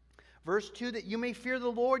 Verse 2, that you may fear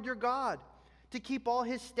the Lord your God, to keep all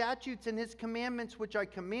his statutes and his commandments which I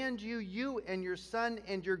command you, you and your son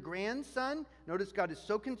and your grandson. Notice God is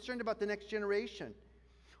so concerned about the next generation.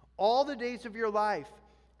 All the days of your life,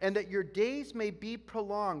 and that your days may be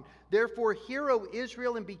prolonged. Therefore hear, O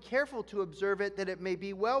Israel, and be careful to observe it, that it may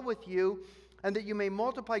be well with you, and that you may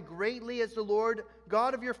multiply greatly as the Lord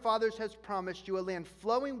God of your fathers has promised you, a land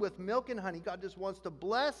flowing with milk and honey. God just wants to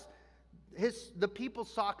bless the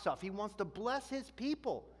people's socks off. He wants to bless his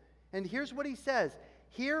people. And here's what he says.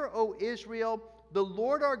 Hear, O Israel, the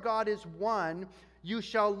Lord our God is one. You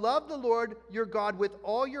shall love the Lord your God with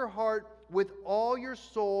all your heart, with all your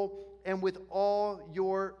soul, and with all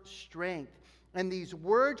your strength. And these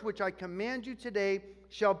words which I command you today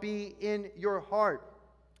shall be in your heart.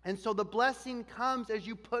 And so the blessing comes as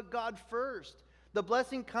you put God first. The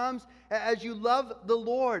blessing comes as you love the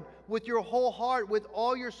Lord with your whole heart, with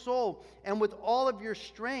all your soul, and with all of your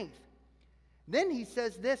strength. Then he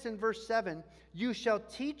says this in verse 7, you shall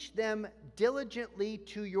teach them diligently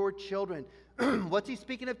to your children. What's he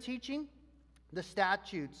speaking of teaching? The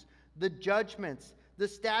statutes, the judgments, the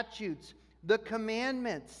statutes, the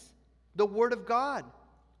commandments. the word of God.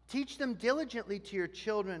 Teach them diligently to your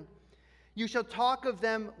children. You shall talk of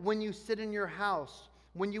them when you sit in your house,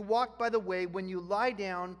 when you walk by the way, when you lie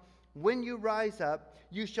down, when you rise up.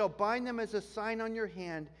 You shall bind them as a sign on your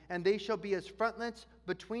hand, and they shall be as frontlets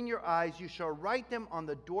between your eyes. You shall write them on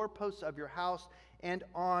the doorposts of your house and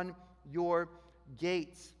on your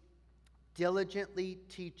gates. Diligently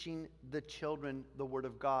teaching the children the word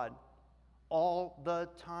of God. All the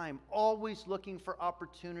time. Always looking for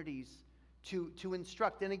opportunities to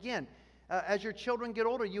instruct. And again, as your children get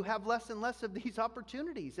older, you have less and less of these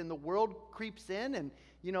opportunities. And the world creeps in and,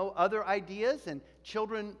 other ideas. And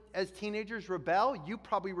children as teenagers rebel. You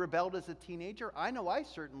probably rebelled as a teenager. I know I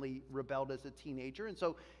certainly rebelled as a teenager. And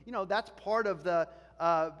so, that's part of the,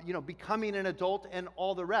 becoming an adult and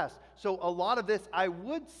all the rest. So a lot of this, I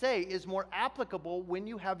would say, is more applicable when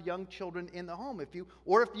you have young children in the home. If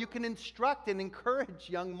you can instruct and encourage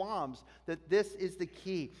young moms that this is the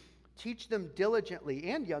key. Teach them diligently,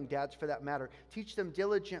 and young dads for that matter, teach them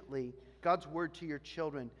diligently God's word to your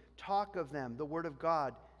children. Talk of them, the word of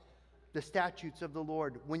God, the statutes of the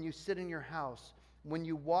Lord, when you sit in your house, when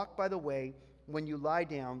you walk by the way, when you lie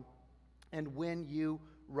down, and when you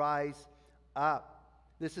rise up.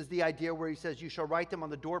 This is the idea where he says, you shall write them on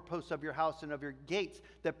the doorposts of your house and of your gates,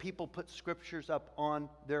 that people put scriptures up on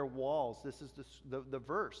their walls. This is the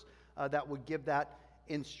verse that would give that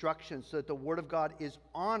instruction, so that the word of God is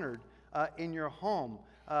honored in your home.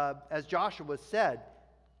 As Joshua said,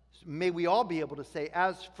 may we all be able to say,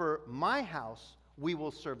 as for my house, we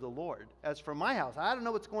will serve the Lord. As for my house, I don't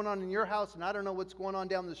know what's going on in your house, and I don't know what's going on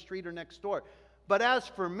down the street or next door. But as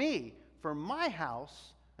for me, for my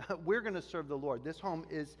house, we're going to serve the Lord. This home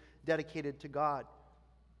is dedicated to God.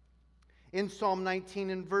 In Psalm 19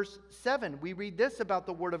 and verse 7, we read this about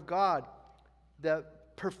the word of God, the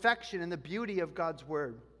perfection and the beauty of God's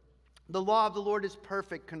word. The law of the Lord is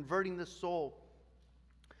perfect, converting the soul.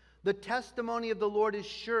 The testimony of the Lord is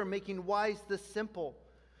sure, making wise the simple.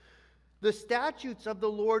 The statutes of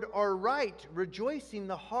the Lord are right, rejoicing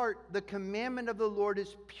the heart. The commandment of the Lord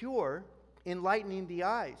is pure, enlightening the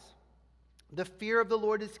eyes. The fear of the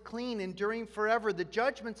Lord is clean, enduring forever. The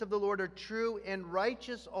judgments of the Lord are true and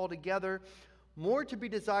righteous altogether. More to be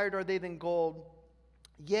desired are they than gold,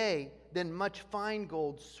 yea, than much fine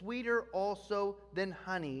gold, sweeter also than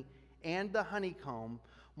honey and the honeycomb.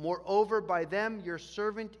 Moreover, by them your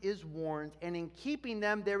servant is warned, and in keeping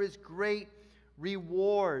them there is great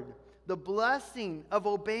reward. The blessing of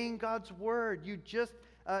obeying God's word. You just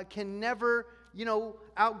can never,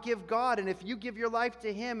 outgive God. And if you give your life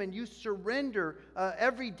to Him and you surrender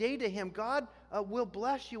every day to Him, God will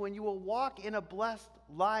bless you and you will walk in a blessed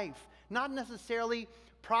life. Not necessarily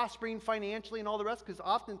prospering financially and all the rest, because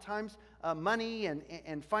oftentimes money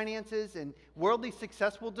and finances and worldly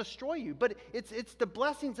success will destroy you. But it's the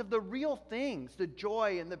blessings of the real things, the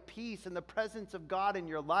joy and the peace and the presence of God in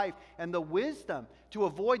your life, and the wisdom to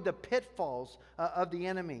avoid the pitfalls of the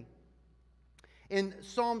enemy. In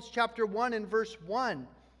Psalms chapter 1 and verse 1,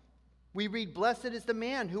 we read, "Blessed is the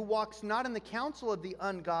man who walks not in the counsel of the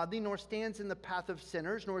ungodly, nor stands in the path of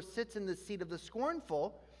sinners, nor sits in the seat of the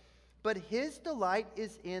scornful, but his delight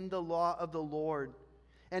is in the law of the Lord.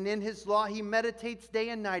 And in his law he meditates day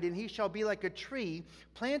and night, and he shall be like a tree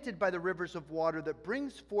planted by the rivers of water that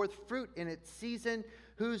brings forth fruit in its season,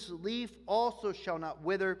 whose leaf also shall not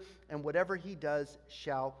wither, and whatever he does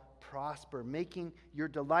shall prosper." Making your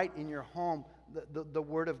delight in your home the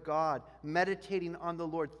word of God, meditating on the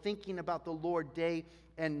Lord, thinking about the Lord day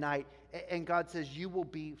and night. And God says you will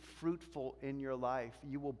be fruitful in your life.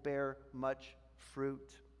 You will bear much fruit.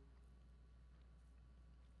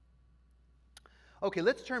 Okay,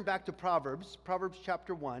 let's turn back to Proverbs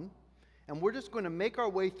chapter 1. And we're just going to make our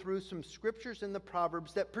way through some scriptures in the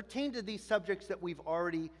Proverbs that pertain to these subjects that we've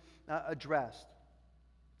already addressed.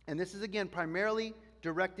 And this is, again, primarily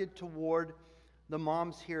directed toward the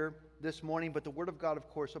moms here this morning, but the Word of God, of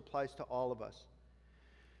course, applies to all of us.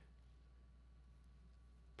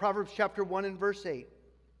 Proverbs chapter 1 and verse 8.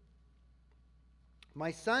 "My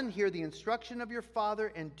son, hear the instruction of your father,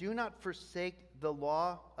 and do not forsake the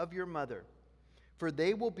law of your mother. For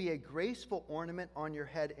they will be a graceful ornament on your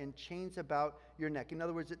head and chains about your neck." In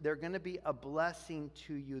other words, they're going to be a blessing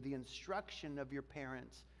to you. The instruction of your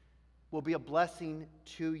parents will be a blessing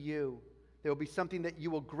to you. There will be something that you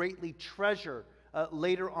will greatly treasure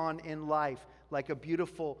later on in life, like a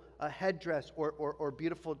beautiful headdress or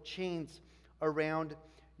beautiful chains around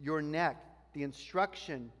your neck. The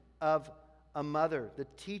instruction of a mother, the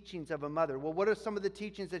teachings of a mother. Well, what are some of the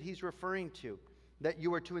teachings that he's referring to that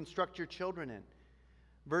you are to instruct your children in?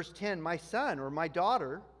 Verse 10, "My son," or "my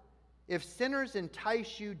daughter, if sinners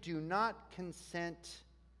entice you, do not consent.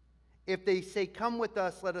 If they say, 'Come with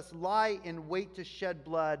us, let us lie in wait to shed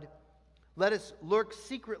blood. Let us lurk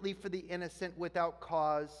secretly for the innocent without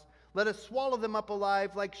cause. Let us swallow them up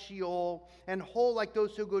alive like Sheol, and whole like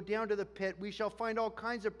those who go down to the pit. We shall find all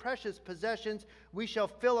kinds of precious possessions. We shall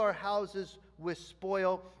fill our houses with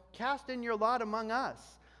spoil. Cast in your lot among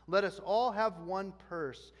us. Let us all have one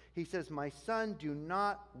purse.' He says, 'My son, do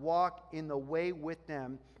not walk in the way with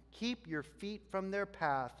them. Keep your feet from their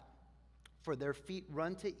path, for their feet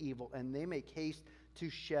run to evil, and they make haste to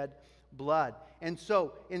shed blood.'" And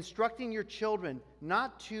so, instructing your children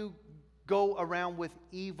not to go around with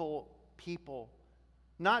evil people,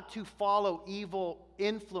 not to follow evil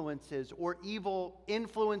influences or evil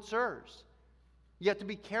influencers. You have to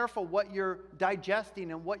be careful what you're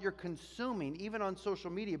digesting and what you're consuming, even on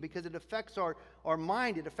social media, because it affects our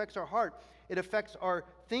mind, it affects our heart, it affects our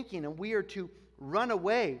thinking, and we are to run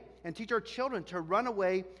away and teach our children to run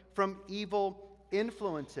away from evil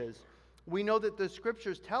influences. We know that the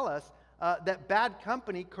scriptures tell us that bad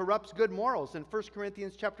company corrupts good morals. In 1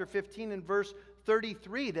 Corinthians chapter 15 and verse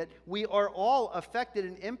 33, that we are all affected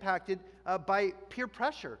and impacted by peer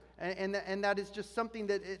pressure. And that is just something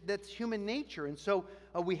that's human nature. And so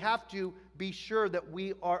we have to be sure that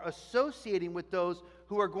we are associating with those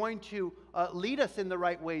who are going to lead us in the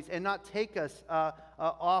right ways and not take us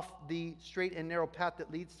off the straight and narrow path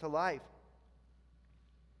that leads to life.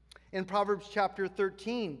 In Proverbs chapter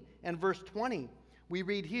 13 and verse 20, we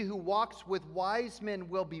read, "He who walks with wise men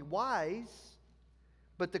will be wise,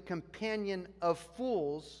 but the companion of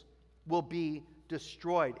fools will be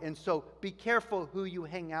destroyed." And so be careful who you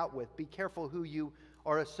hang out with. Be careful who you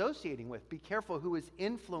are associating with. Be careful who is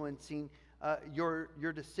influencing your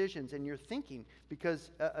decisions and your thinking.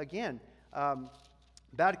 Because, again,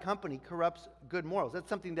 bad company corrupts good morals. That's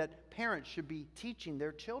something that parents should be teaching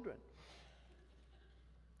their children.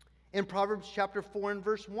 In Proverbs chapter 4 and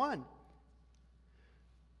verse 1,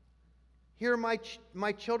 "Hear, my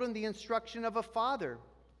children, the instruction of a father.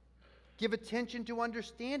 Give attention to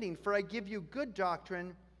understanding, for I give you good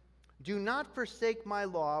doctrine. Do not forsake my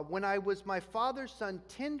law. When I was my father's son,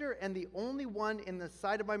 tender and the only one in the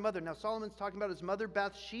sight of my mother." Now Solomon's talking about his mother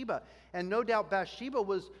Bathsheba. And no doubt Bathsheba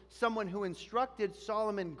was someone who instructed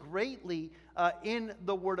Solomon greatly in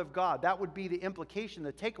the Word of God. That would be the implication,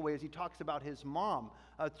 the takeaway, as he talks about his mom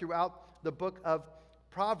throughout the book of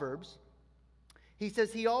Proverbs. He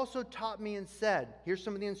says, "He also taught me and said," here's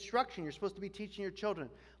some of the instruction you're supposed to be teaching your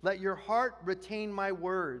children, "Let your heart retain my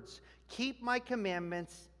words. Keep my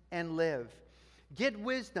commandments and live. Get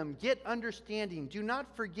wisdom, get understanding. Do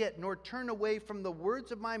not forget nor turn away from the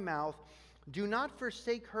words of my mouth. Do not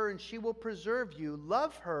forsake her, and she will preserve you.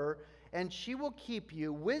 Love her, and she will keep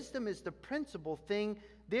you. Wisdom is the principal thing.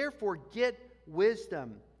 Therefore, get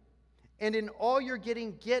wisdom. And in all you're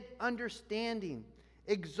getting, get understanding.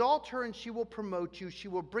 Exalt her, and she will promote you. She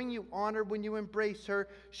will bring you honor when you embrace her.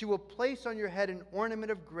 She will place on your head an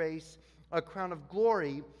ornament of grace, a crown of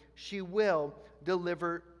glory she will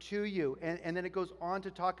deliver to you." And then it goes on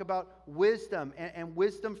to talk about wisdom, and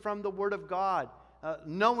wisdom from the Word of God,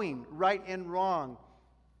 knowing right and wrong,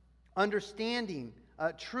 understanding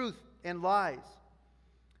truth and lies.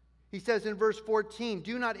 He says in verse 14,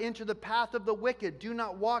 "Do not enter the path of the wicked. Do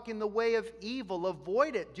not walk in the way of evil.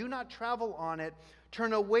 Avoid it. Do not travel on it.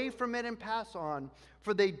 Turn away from it and pass on.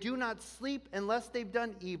 For they do not sleep unless they've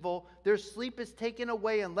done evil. Their sleep is taken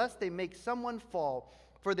away unless they make someone fall.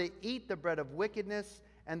 For they eat the bread of wickedness,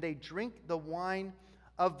 and they drink the wine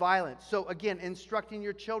of violence." So again, instructing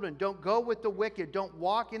your children, don't go with the wicked. Don't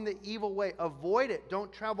walk in the evil way. Avoid it.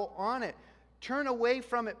 Don't travel on it. Turn away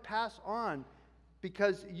from it. Pass on,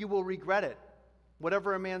 because you will regret it.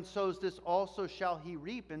 Whatever a man sows, this also shall he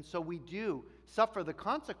reap. And so we do suffer the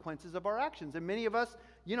consequences of our actions. And many of us,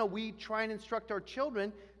 we try and instruct our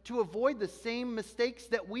children to avoid the same mistakes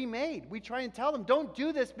that we made. We try and tell them, don't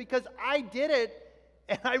do this because I did it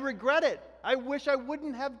and I regret it. I wish I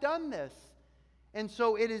wouldn't have done this. And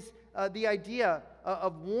so it is the idea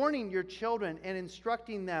of warning your children and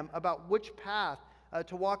instructing them about which path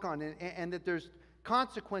to walk on, and that there's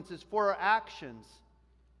consequences for our actions.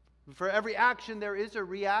 For every action, there is a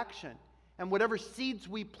reaction. And whatever seeds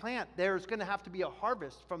we plant, there's going to have to be a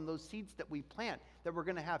harvest from those seeds that we plant that we're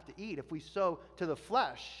going to have to eat. If we sow to the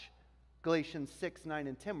flesh, Galatians 6, 9,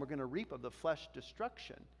 and 10, we're going to reap of the flesh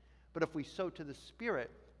destruction. But if we sow to the Spirit,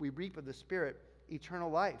 we reap of the Spirit eternal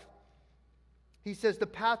life. He says, "The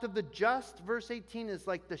path of the just," verse 18, "is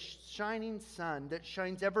like the shining sun that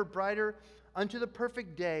shines ever brighter unto the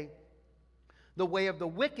perfect day. The way of the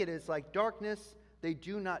wicked is like darkness. They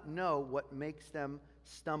do not know what makes them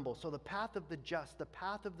stumble." So the path of the just, the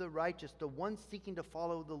path of the righteous, the one seeking to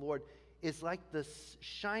follow the Lord, is like the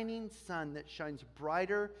shining sun that shines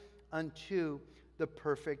brighter unto the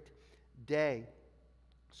perfect day.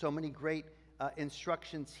 So many great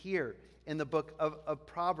instructions here in the book of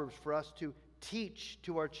Proverbs for us to teach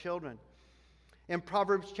to our children. In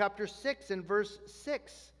Proverbs chapter 6 and verse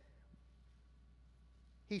 6,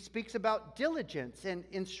 he speaks about diligence and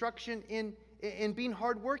instruction in being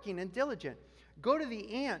hardworking and diligent. Go to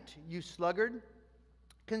the ant, you sluggard.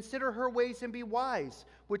 Consider her ways and be wise,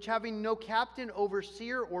 which having no captain,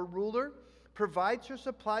 overseer, or ruler, provides her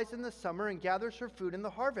supplies in the summer and gathers her food in the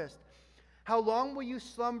harvest. How long will you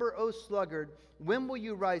slumber, O sluggard? When will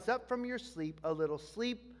you rise up from your sleep, a little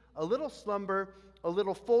slumber, a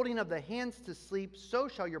little folding of the hands to sleep? So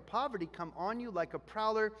shall your poverty come on you like a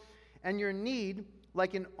prowler, and your need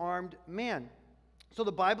like an armed man. So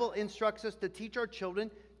the Bible instructs us to teach our children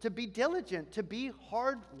to be diligent, to be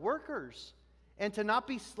hard workers, and to not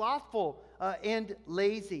be slothful and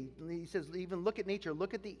lazy. He says, even look at nature,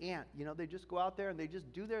 look at the ant. You know, they just go out there and they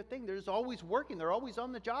just do their thing. They're just always working. They're always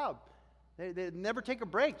on the job. They never take a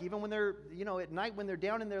break. Even when they're, at night when they're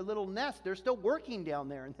down in their little nest, they're still working down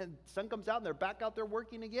there. And then the sun comes out and they're back out there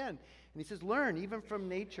working again. And he says, learn even from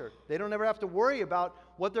nature. They don't ever have to worry about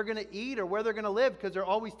what they're going to eat or where they're going to live because they're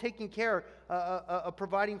always taking care of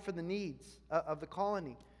providing for the needs of the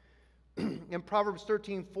colony. In Proverbs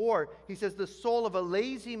 13:4, he says, the soul of a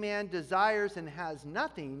lazy man desires and has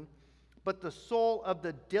nothing, but the soul of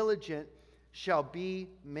the diligent shall be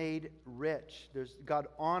made rich. God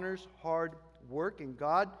honors hard work, and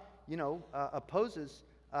God, opposes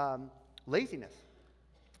laziness.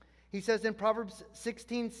 He says in Proverbs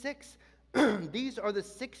 16:6, these are the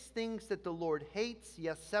 6 things that the Lord hates.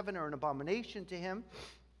 Yes, 7 are an abomination to him.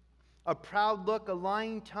 A proud look, a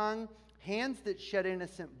lying tongue, hands that shed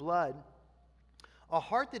innocent blood, a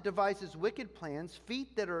heart that devises wicked plans,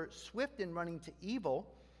 feet that are swift in running to evil,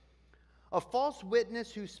 a false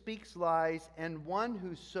witness who speaks lies, and one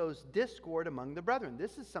who sows discord among the brethren.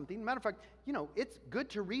 This is something, matter of fact, it's good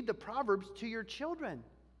to read the Proverbs to your children.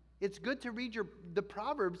 It's good to read the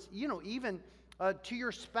Proverbs, even to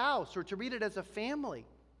your spouse, or to read it as a family.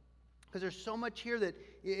 Because there's so much here that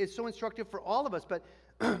is so instructive for all of us. But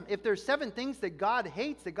if there's 7 things that God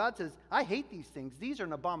hates, that God says, I hate these things, these are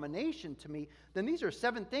an abomination to me, then these are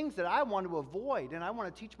 7 things that I want to avoid, and I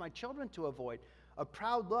want to teach my children to avoid. A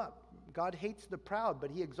proud look. God hates the proud,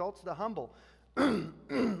 but he exalts the humble.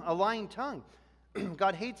 A lying tongue.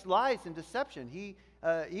 God hates lies and deception. He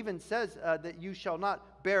even says that you shall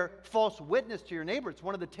not bear false witness to your neighbor. It's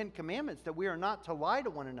one of the 10 commandments that we are not to lie to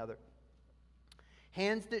one another.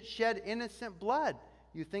 Hands that shed innocent blood.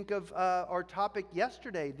 You think of our topic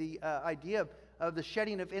yesterday, the idea of the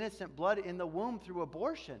shedding of innocent blood in the womb through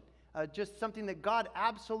abortion. Just something that God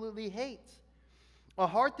absolutely hates. A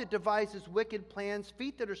heart that devises wicked plans,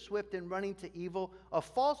 feet that are swift in running to evil, a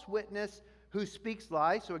false witness who speaks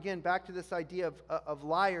lies. So again, back to this idea of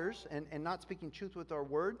liars and not speaking truth with our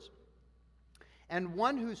words. And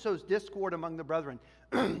one who sows discord among the brethren.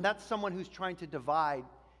 That's someone who's trying to divide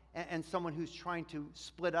and someone who's trying to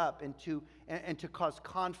split up and to cause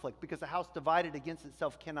conflict, because a house divided against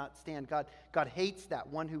itself cannot stand. God hates that,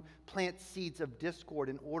 one who plants seeds of discord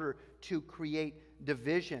in order to create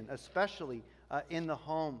division, especially in the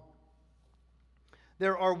home.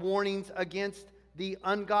 There are warnings against the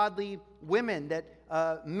ungodly women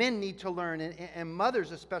that men need to learn, and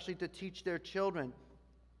mothers especially, to teach their children.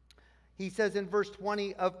 He says in verse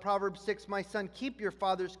 20 of Proverbs 6, my son, keep your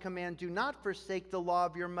father's command. Do not forsake the law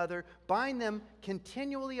of your mother. Bind them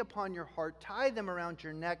continually upon your heart. Tie them around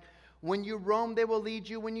your neck. When you roam, they will lead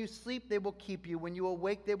you. When you sleep, they will keep you. When you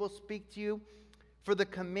awake, they will speak to you. For the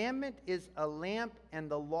commandment is a lamp,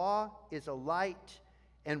 and the law is a light,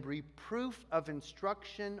 and reproof of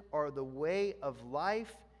instruction are the way of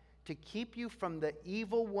life, to keep you from the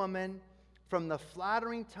evil woman, from the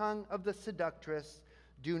flattering tongue of the seductress.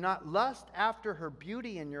 Do not lust after her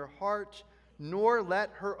beauty in your heart, nor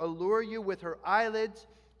let her allure you with her eyelids.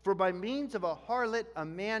 For by means of a harlot a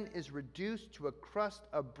man is reduced to a crust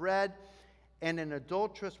of bread, and an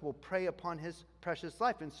adulteress will prey upon his precious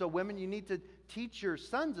life. And so women, you need to teach your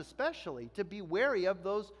sons especially to be wary of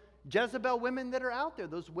those Jezebel women that are out there,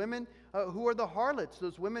 those women who are the harlots,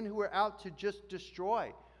 those women who are out to just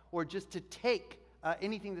destroy or just to take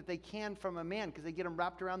anything that they can from a man, because they get them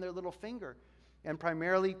wrapped around their little finger, and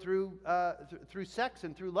primarily through sex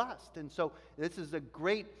and through lust. And so this is a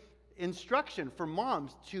great instruction for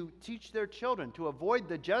moms to teach their children to avoid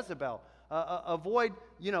the Jezebel, avoid,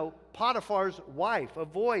 Potiphar's wife,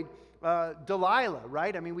 avoid Delilah,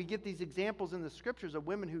 right? I mean, we get these examples in the scriptures of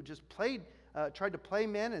women who just tried to play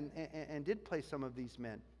men and did play some of these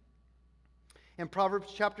men. In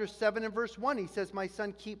Proverbs chapter 7 and verse 1, he says, "My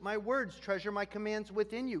son, keep my words, treasure my commands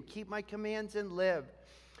within you. Keep my commands and live.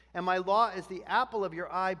 And my law is the apple of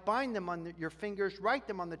your eye. Bind them on your fingers, write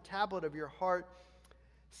them on the tablet of your heart.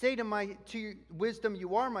 Say to wisdom,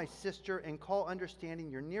 you are my sister, and call understanding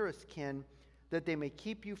your nearest kin, that they may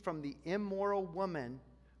keep you from the immoral woman,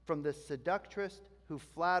 from the seductress who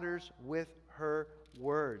flatters with her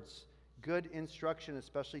words." Good instruction,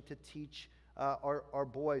 especially to teach our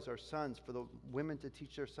boys, our sons, for the women to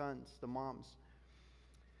teach their sons, the moms.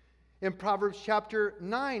 In Proverbs chapter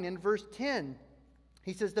 9 and verse 10,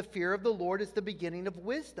 he says, "The fear of the Lord is the beginning of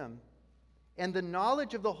wisdom, and the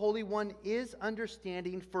knowledge of the Holy One is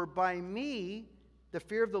understanding. For by me, the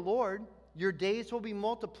fear of the Lord, your days will be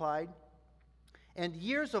multiplied, and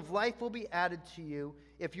years of life will be added to you.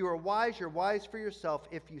 If you are wise, you're wise for yourself.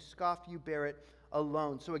 If you scoff, you bear it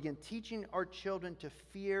alone." So again, teaching our children to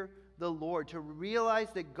fear the Lord, to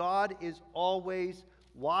realize that God is always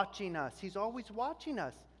watching us. He's always watching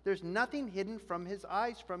us. There's nothing hidden from his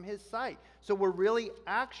eyes, from his sight. So we're really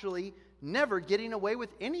actually never getting away with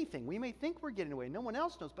anything. We may think we're getting away. No one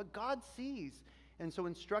else knows, but God sees. And so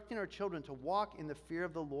instructing our children to walk in the fear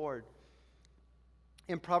of the Lord.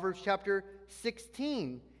 In Proverbs chapter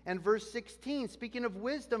 16 and verse 16, speaking of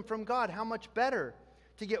wisdom from God, how much better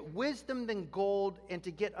to get wisdom than gold, and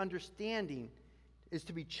to get understanding is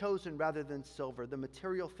to be chosen rather than silver. The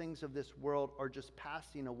material things of this world are just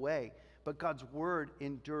passing away, but God's word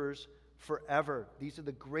endures forever. These are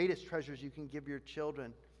the greatest treasures you can give your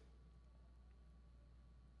children.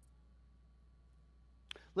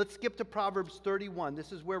 Let's skip to Proverbs 31.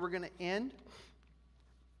 This is where we're going to end.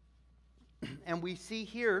 And we see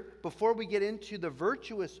here, before we get into the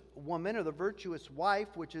virtuous woman or the virtuous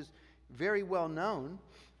wife, which is very well known,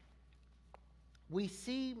 we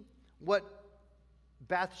see what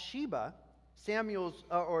Bathsheba,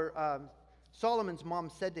 Solomon's mom,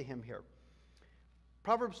 said to him here.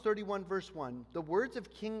 Proverbs 31 verse 1, "The words of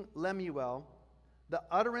King Lemuel, the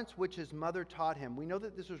utterance which his mother taught him." We know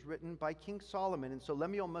that this was written by King Solomon, and so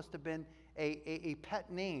Lemuel must have been a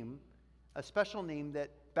pet name, a special name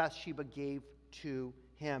that Bathsheba gave to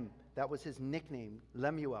him. That was his nickname,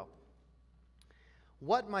 Lemuel.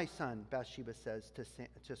 "What, my son," Bathsheba says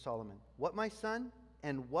to Solomon, "what, my son,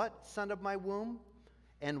 and what, son of my womb,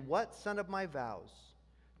 and what, son of my vows?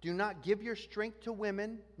 Do not give your strength to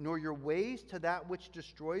women, nor your ways to that which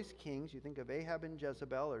destroys kings." You think of Ahab and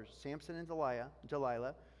Jezebel, or Samson and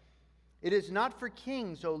Delilah. "It is not for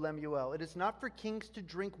kings, O Lemuel, it is not for kings to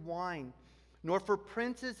drink wine, nor for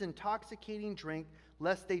princes intoxicating drink,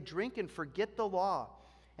 lest they drink and forget the law,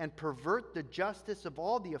 and pervert the justice of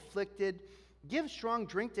all the afflicted. Give strong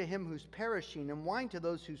drink to him who's perishing, and wine to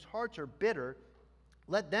those whose hearts are bitter.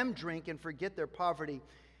 Let them drink and forget their poverty,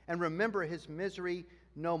 and remember his misery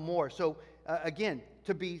no more." So again,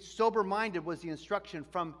 to be sober-minded was the instruction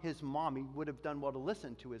from his mom. He would have done well to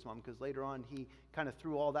listen to his mom, because later on he kind of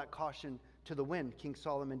threw all that caution to the wind. King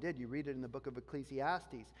Solomon did. You read it in the book of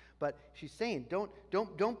Ecclesiastes. But she's saying,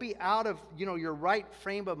 don't be out of your right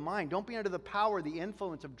frame of mind. Don't be under the power, the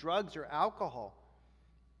influence of drugs or alcohol.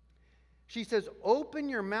 She says, "Open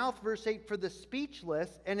your mouth," verse 8, "for the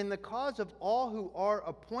speechless, and in the cause of all who are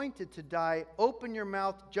appointed to die. Open your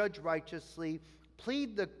mouth, judge righteously.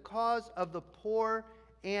 Plead the cause of the poor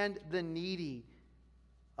and the needy."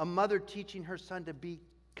 A mother teaching her son to be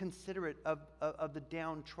considerate of the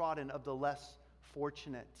downtrodden, of the less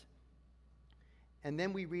fortunate. And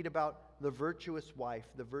then we read about the virtuous wife,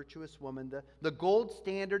 the virtuous woman, the gold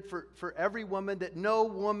standard for every woman that no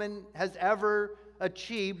woman has ever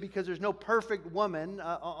achieved, because there's no perfect woman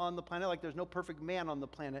on the planet, like there's no perfect man on the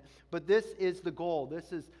planet. But this is the goal.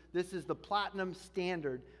 This is the platinum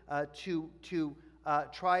standard to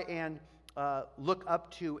try and look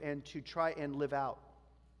up to, and to try and live out.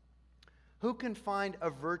 Who can find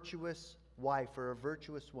a virtuous wife or a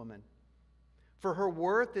virtuous woman? For her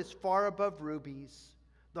worth is far above rubies.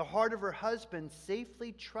 The heart of her husband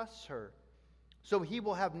safely trusts her, so he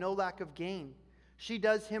will have no lack of gain. She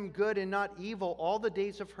does him good and not evil all the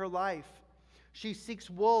days of her life. She seeks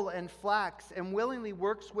wool and flax, and willingly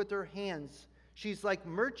works with her hands. She's like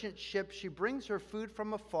merchant ships. She brings her food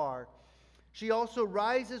from afar. She also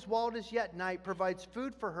rises while it is yet night, provides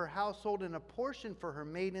food for her household and a portion for her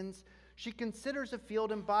maidens. She considers a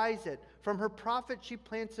field and buys it. From her profit she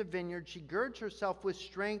plants a vineyard. She girds herself with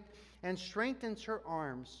strength and strengthens her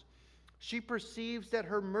arms. She perceives that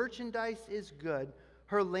her merchandise is good.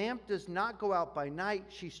 Her lamp does not go out by night.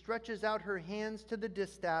 She stretches out her hands to the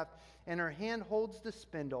distaff, and her hand holds the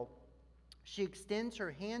spindle. She extends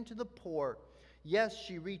her hand to the poor. Yes,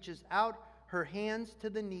 she reaches out her hands to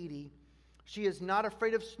the needy. She is not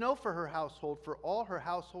afraid of snow for her household, for all her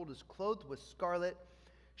household is clothed with scarlet.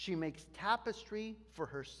 She makes tapestry for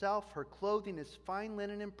herself. Her clothing is fine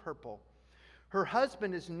linen and purple. Her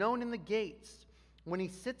husband is known in the gates when he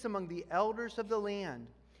sits among the elders of the land.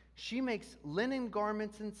 She makes linen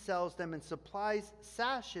garments and sells them and supplies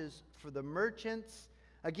sashes for the merchants.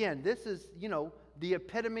 Again, this is, the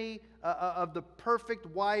epitome of the perfect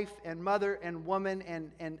wife and mother and woman.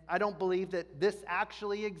 And I don't believe that this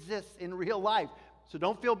actually exists in real life. So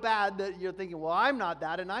don't feel bad that you're thinking, well, I'm not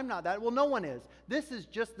that and I'm not that. Well, no one is. This is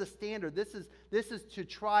just the standard. This is to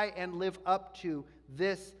try and live up to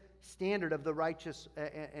this standard of the righteous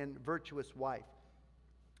and virtuous wife.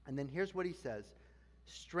 And then here's what he says.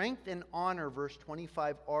 Strength and honor, verse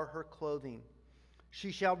 25, are her clothing.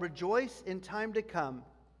 She shall rejoice in time to come.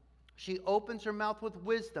 She opens her mouth with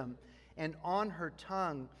wisdom, and on her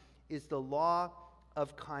tongue is the law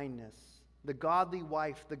of kindness. The godly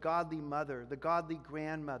wife, the godly mother, the godly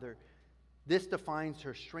grandmother. This defines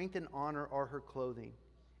her. Strength and honor are her clothing.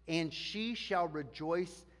 And she shall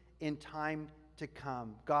rejoice in time to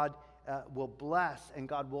come. God will bless and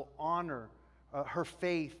God will honor her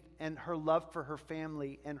faith and her love for her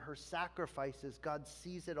family and her sacrifices. God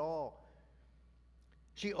sees it all.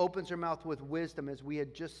 She opens her mouth with wisdom, as we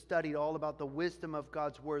had just studied all about the wisdom of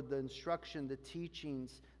God's word, the instruction, the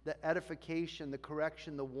teachings, the edification, the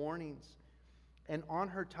correction, the warnings. And on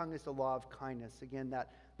her tongue is the law of kindness. Again,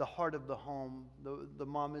 that the heart of the home. The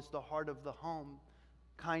mom is the heart of the home.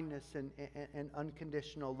 Kindness and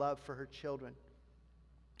unconditional love for her children.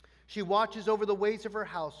 She watches over the ways of her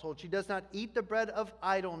household. She does not eat the bread of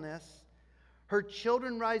idleness. Her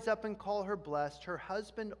children rise up and call her blessed. Her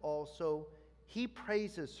husband also, he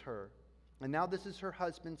praises her. And now this is her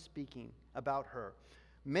husband speaking about her.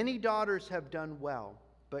 Many daughters have done well,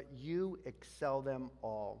 but you excel them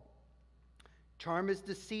all. Charm is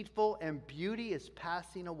deceitful and beauty is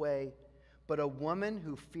passing away, but a woman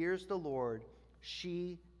who fears the Lord,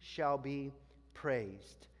 she shall be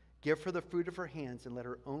praised. Give her the fruit of her hands and let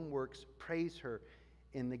her own works praise her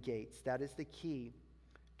in the gates. That is the key.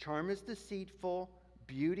 Charm is deceitful,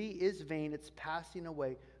 beauty is vain, it's passing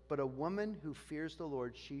away, but a woman who fears the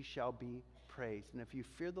Lord, she shall be praised. And if you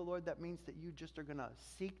fear the Lord, that means that you just are going to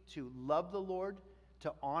seek to love the Lord,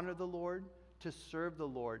 to honor the Lord, to serve the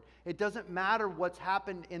Lord. It doesn't matter what's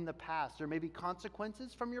happened in the past. There may be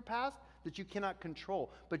consequences from your past that you cannot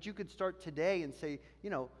control. But you could start today and say,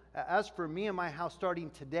 as for me and my house,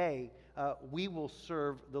 starting today, we will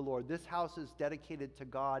serve the Lord. This house is dedicated to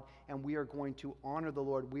God, and we are going to honor the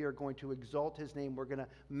Lord. We are going to exalt His name. We're going to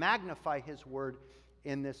magnify His word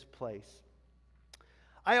in this place.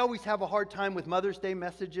 I always have a hard time with Mother's Day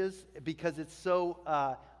messages because it's so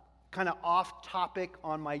kind of off topic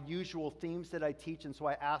on my usual themes that I teach. And so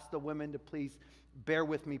I ask the women to please bear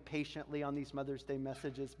with me patiently on these Mother's Day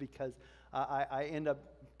messages, because I end up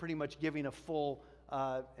pretty much giving a full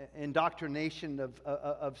indoctrination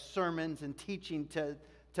of sermons and teaching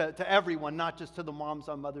to everyone, not just to the moms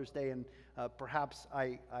on Mother's Day. And perhaps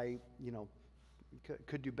I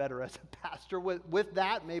could do better as a pastor with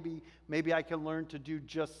that. Maybe I can learn to do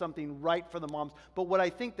just something right for the moms. But what I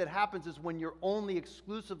think that happens is when you're only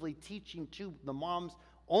exclusively teaching to the moms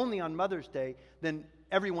only on Mother's Day, then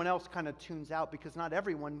everyone else kind of tunes out, because not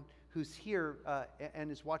everyone who's here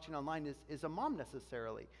and is watching online is a mom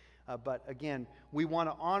necessarily. But again, we want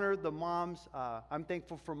to honor the moms. I'm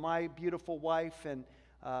thankful for my beautiful wife and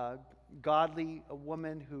godly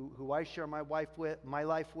woman who I share my life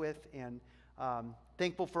with, and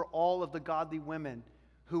thankful for all of the godly women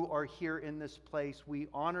who are here in this place. We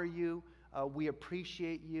honor you. We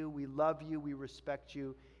appreciate you. We love you. We respect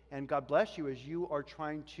you. And God bless you as you are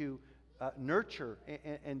trying to nurture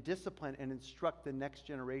and discipline and instruct the next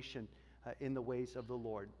generation in the ways of the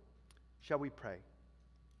Lord. Shall we pray?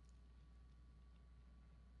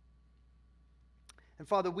 And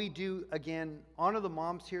Father, we do, again, honor the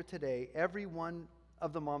moms here today. Every one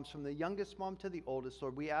of the moms, from the youngest mom to the oldest,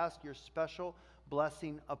 Lord, we ask your special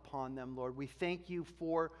blessing upon them, Lord. We thank you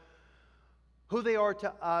for who they are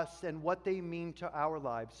to us and what they mean to our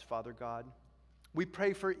lives, Father God. We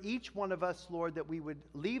pray for each one of us, Lord, that we would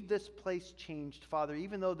leave this place changed, Father,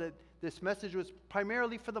 even though that this message was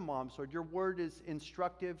primarily for the moms, Lord. Your word is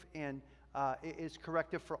instructive and is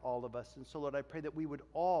corrective for all of us. And so, Lord, I pray that we would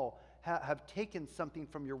all have taken something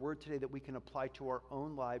from your word today that we can apply to our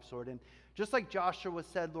own lives, Lord. And just like Joshua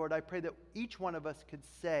said, Lord, I pray that each one of us could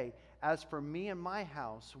say, as for me and my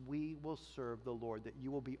house, we will serve the Lord, that you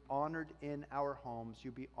will be honored in our homes,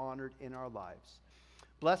 you'll be honored in our lives.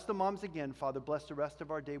 Bless the moms again, Father. Bless the rest of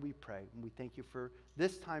our day, we pray. And we thank you for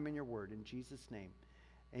this time in your word. In Jesus' name,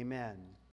 amen.